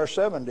 CFR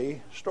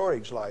 70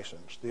 storage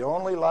license, the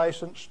only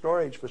licensed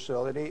storage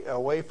facility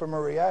away from a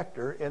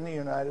reactor in the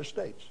United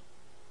States.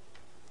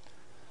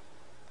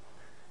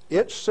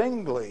 It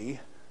singly,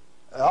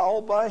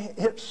 all by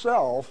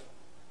itself,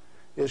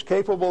 is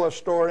capable of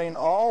storing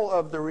all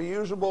of the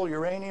reusable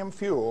uranium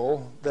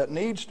fuel that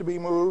needs to be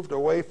moved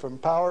away from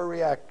power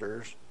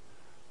reactors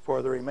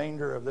for the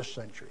remainder of this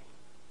century.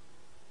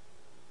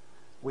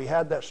 We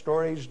had that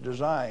storage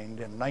designed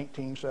in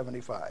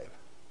 1975.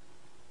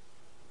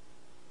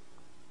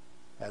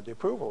 Had the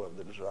approval of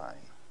the design.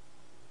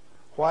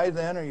 Why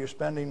then are you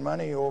spending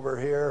money over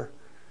here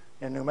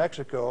in New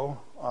Mexico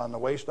on the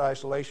waste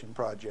isolation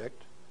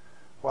project?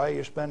 Why are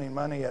you spending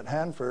money at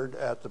Hanford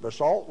at the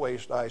basalt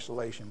waste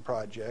isolation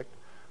project?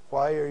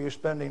 Why are you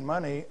spending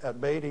money at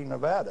Beatty,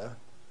 Nevada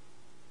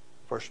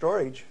for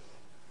storage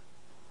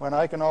when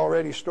I can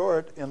already store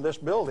it in this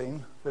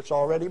building that's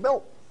already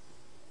built?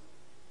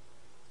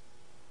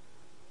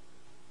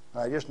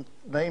 I just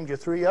named you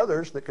 3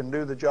 others that can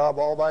do the job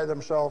all by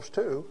themselves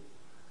too.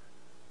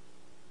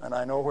 And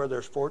I know where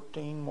there's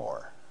 14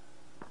 more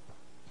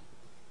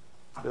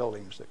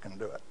buildings that can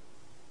do it.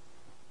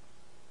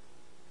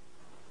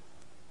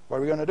 What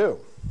are we going to do?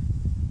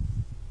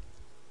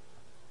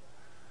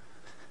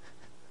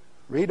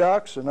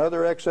 Redox and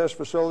other excess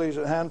facilities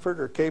at Hanford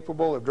are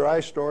capable of dry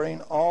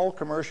storing all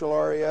commercial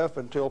REF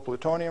until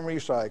plutonium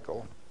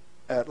recycle,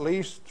 at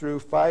least through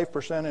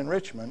 5%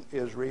 enrichment,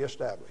 is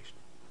reestablished,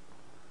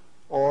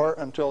 or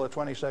until the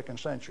 22nd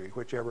century,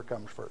 whichever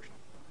comes first.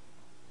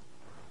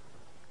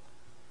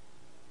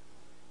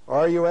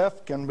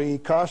 RUF can be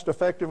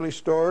cost-effectively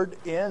stored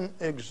in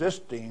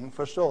existing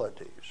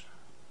facilities.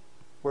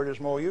 Where does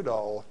Mo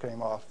Udall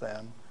came off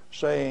then,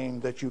 saying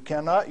that you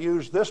cannot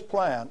use this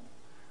plant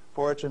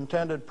for its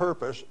intended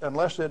purpose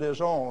unless it is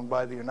owned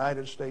by the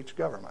United States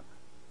government.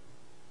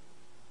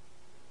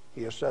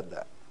 He has said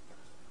that.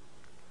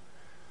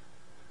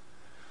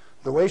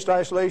 The waste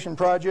isolation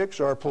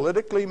projects are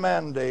politically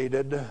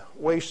mandated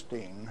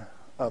wasting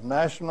of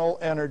national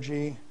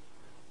energy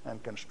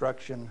and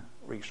construction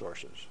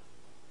resources.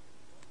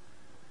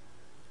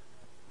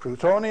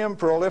 Plutonium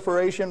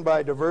proliferation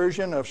by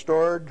diversion of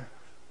stored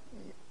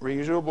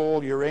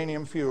reusable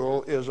uranium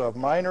fuel is of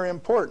minor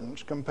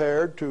importance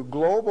compared to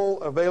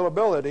global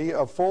availability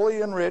of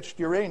fully enriched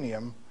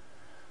uranium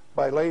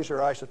by laser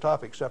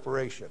isotopic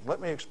separation. Let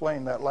me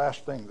explain that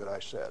last thing that I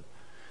said.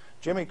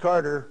 Jimmy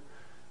Carter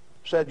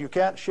said you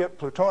can't ship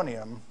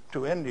plutonium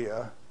to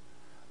India,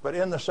 but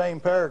in the same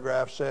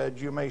paragraph said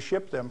you may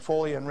ship them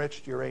fully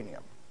enriched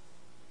uranium.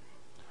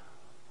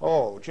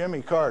 Oh,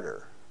 Jimmy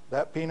Carter,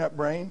 that peanut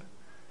brain?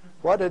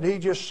 What did he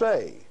just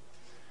say?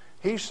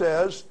 He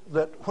says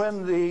that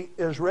when the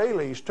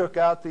Israelis took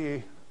out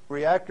the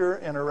reactor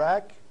in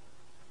Iraq,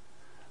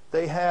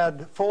 they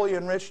had fully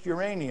enriched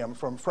uranium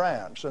from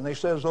France. And they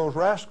says those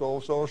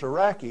rascals, those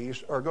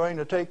Iraqis, are going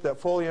to take that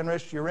fully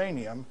enriched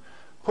uranium,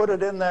 put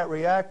it in that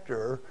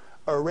reactor,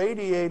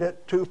 irradiate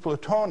it to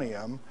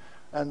plutonium,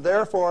 and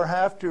therefore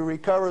have to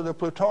recover the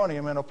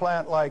plutonium in a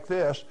plant like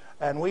this,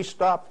 and we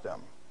stopped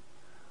them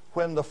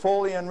when the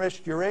fully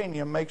enriched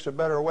uranium makes a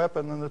better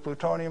weapon than the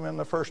plutonium in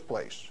the first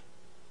place.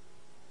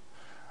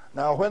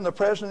 Now, when the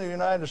President of the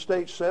United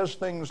States says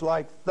things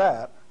like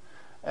that,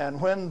 and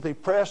when the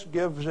press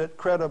gives it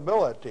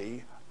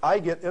credibility, I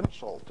get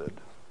insulted.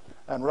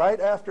 And right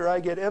after I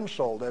get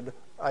insulted,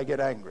 I get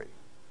angry.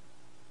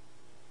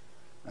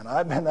 And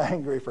I've been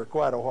angry for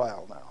quite a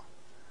while now.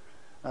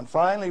 And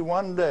finally,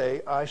 one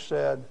day, I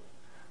said,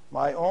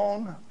 my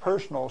own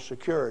personal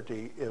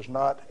security is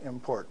not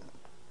important.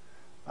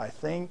 I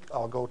think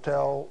I'll go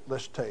tell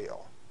this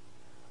tale.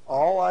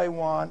 All I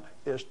want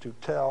is to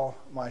tell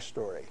my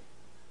story.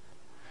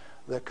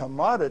 The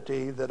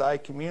commodity that I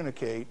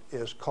communicate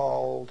is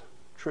called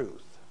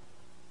truth.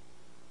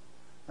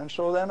 And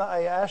so then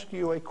I ask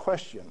you a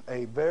question,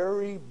 a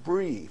very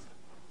brief,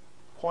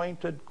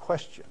 pointed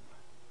question.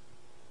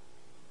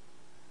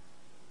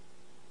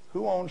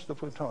 Who owns the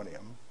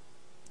plutonium,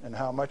 and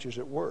how much is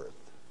it worth?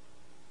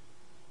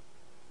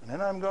 And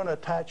then I'm going to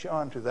attach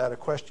on to that a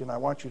question I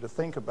want you to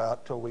think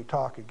about till we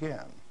talk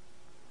again.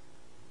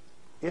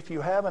 If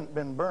you haven't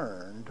been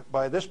burned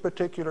by this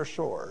particular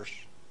source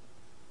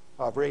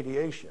of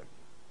radiation,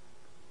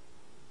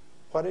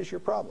 what is your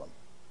problem?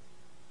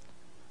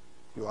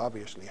 You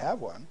obviously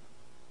have one.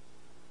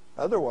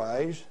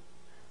 Otherwise,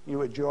 you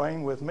would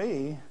join with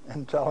me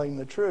in telling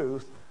the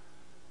truth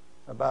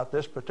about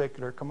this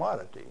particular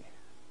commodity.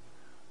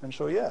 And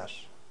so,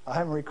 yes,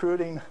 I'm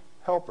recruiting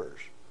helpers.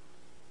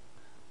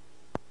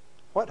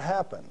 What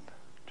happened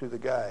to the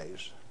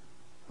guys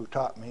who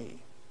taught me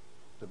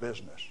the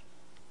business?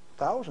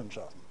 Thousands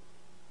of them.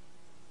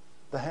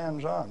 The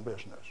hands-on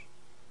business.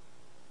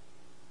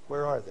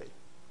 Where are they?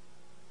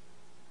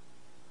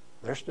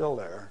 They're still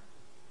there.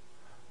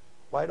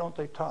 Why don't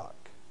they talk?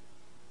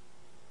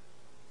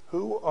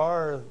 Who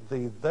are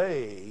the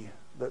they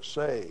that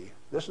say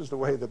this is the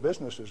way the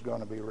business is going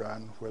to be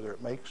run, whether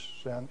it makes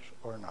sense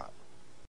or not?